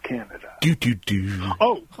Tap Canada.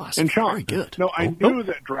 Oh, and Sean, very good. No, I knew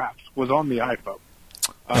that Drafts was on the iPhone.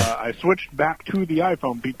 I switched back to the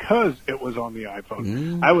iPhone because it was on the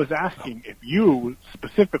iPhone. I was asking if you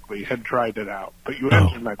specifically had tried it out, but you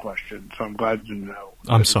answered my question, so I'm glad to know.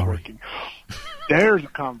 I'm sorry. Working. There's a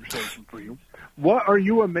conversation for you. What are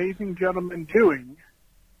you amazing gentlemen doing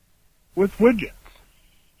with widgets?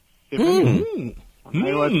 If any, on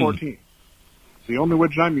iOS 14. The only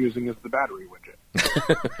widget I'm using is the battery widget.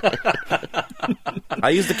 I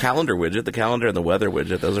use the calendar widget, the calendar and the weather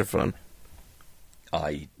widget. Those are fun.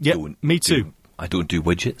 Me too. I don't do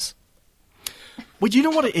widgets. Well, you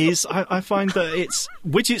know what it is? I find that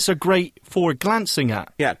widgets are great for glancing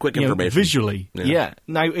at. Yeah, quick information. Visually. Yeah.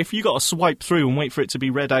 Now, if you got to swipe through and wait for it to be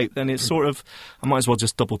read out, then it's sort of, I might as well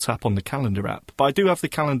just double tap on the calendar app. But I do have the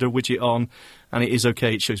calendar widget on, and it is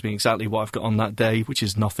okay. It shows me exactly what I've got on that day, which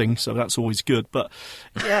is nothing, so that's always good. But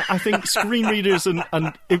yeah, I think screen readers and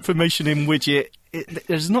information in widget,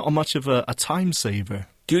 there's not much of a time saver.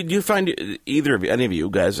 Do you find any of you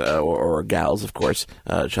guys or gals, of course?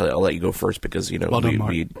 Shelley, I'll let you go first because we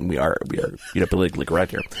are politically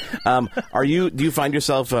correct here. Do you find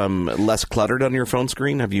yourself less cluttered on your phone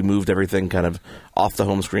screen? Have you moved everything kind of off the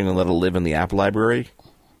home screen and let it live in the app library?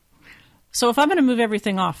 So if I'm going to move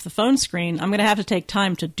everything off the phone screen, I'm going to have to take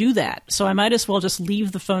time to do that. So I might as well just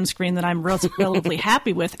leave the phone screen that I'm relatively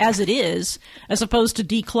happy with as it is, as opposed to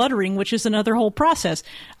decluttering, which is another whole process.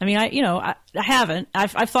 I mean, I haven't.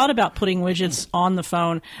 I've thought about putting widgets on the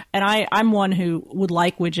phone, and I'm one who would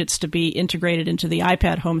like widgets to be integrated into the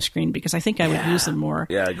iPad home screen because I think I would use them more.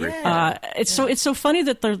 Yeah, I agree. It's so funny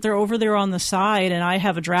that they're over there on the side, and I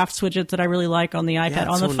have a drafts widget that I really like on the iPad.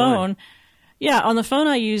 On the phone. Annoying. Yeah, on the phone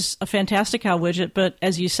I use a Fantastical widget, but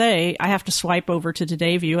as you say, I have to swipe over to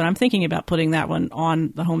Today View, and I'm thinking about putting that one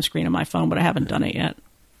on the home screen of my phone, but I haven't done it yet.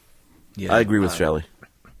 Yeah, I agree with Shelley.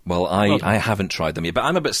 Well, I haven't tried them yet, but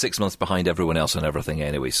I'm about 6 months behind everyone else on everything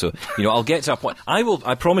anyway. So, I'll get to a point.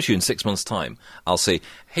 I promise you in 6 months' time, I'll say,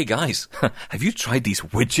 hey guys, have you tried these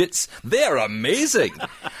widgets? They're amazing.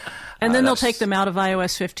 And then they'll take them out of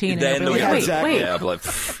iOS 15 and they'll be like, wait. Yeah, I'll be like,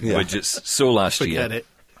 widgets, so last year. Forget it.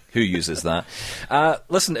 Who uses that?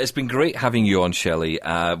 Listen, it's been great having you on, Shelley.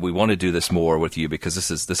 We want to do this more with you because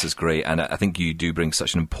this is great, and I think you do bring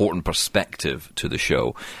such an important perspective to the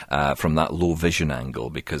show from that low vision angle.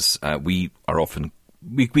 Because we are often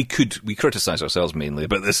we criticise ourselves mainly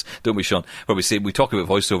about this, don't we, Sean? Where we say we talk about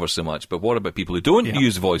voiceover so much, but what about people who don't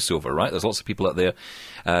use voiceover? Right? There's lots of people out there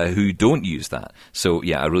who don't use that. So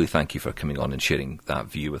yeah, I really thank you for coming on and sharing that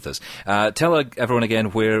view with us. Tell everyone again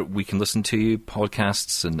where we can listen to you,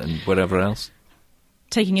 podcasts and whatever else.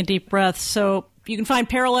 Taking a deep breath. So You can find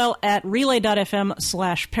Parallel at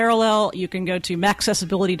relay.fm/parallel. You can go to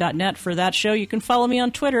maccessibility.net for that show. You can follow me on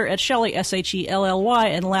Twitter at Shelley,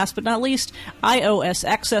 SHELLY. And last but not least,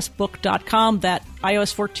 iosaccessbook.com. That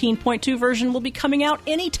iOS 14.2 version will be coming out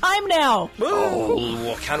anytime now.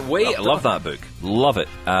 Oh, can't wait. I love that book. Love it.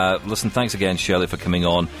 Listen, thanks again, Shelley, for coming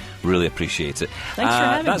on. Really appreciate it. Thanks for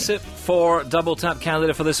having me. That's it for Double Tap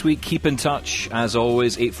Canada for this week. Keep in touch, as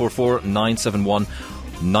always,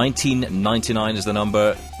 844-971-1999 is the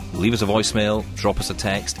number. Leave us a voicemail, drop us a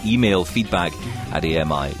text, email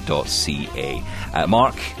feedback@ami.ca.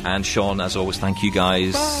 Mark and Sean, as always, thank you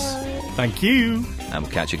guys. Bye. Thank you. And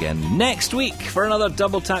we'll catch you again next week for another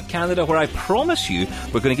Double Tap Canada, where I promise you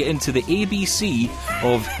we're going to get into the ABC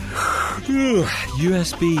of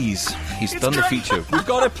USBs. He's done the feature. We've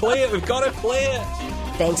got to play it. We've got to play it.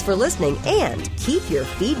 Thanks for listening, and keep your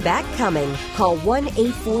feedback coming. Call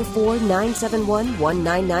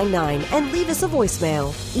 1-844-971-1999 and leave us a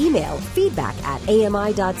voicemail. Email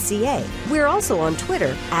feedback@ami.ca. We're also on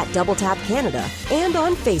Twitter @DoubleTapCanada and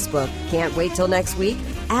on Facebook. Can't wait till next week?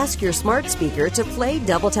 Ask your smart speaker to play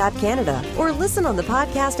Double Tap Canada or listen on the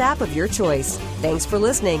podcast app of your choice. Thanks for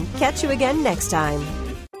listening. Catch you again next time.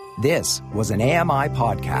 This was an AMI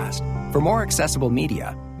podcast. For more accessible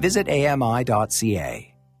media, visit ami.ca.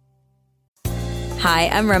 Hi,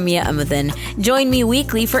 I'm Ramya Amudan. Join me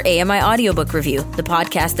weekly for AMI Audiobook Review, the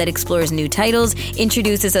podcast that explores new titles,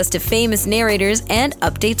 introduces us to famous narrators, and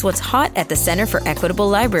updates what's hot at the Center for Equitable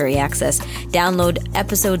Library Access. Download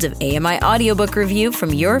episodes of AMI Audiobook Review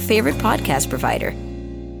from your favorite podcast provider.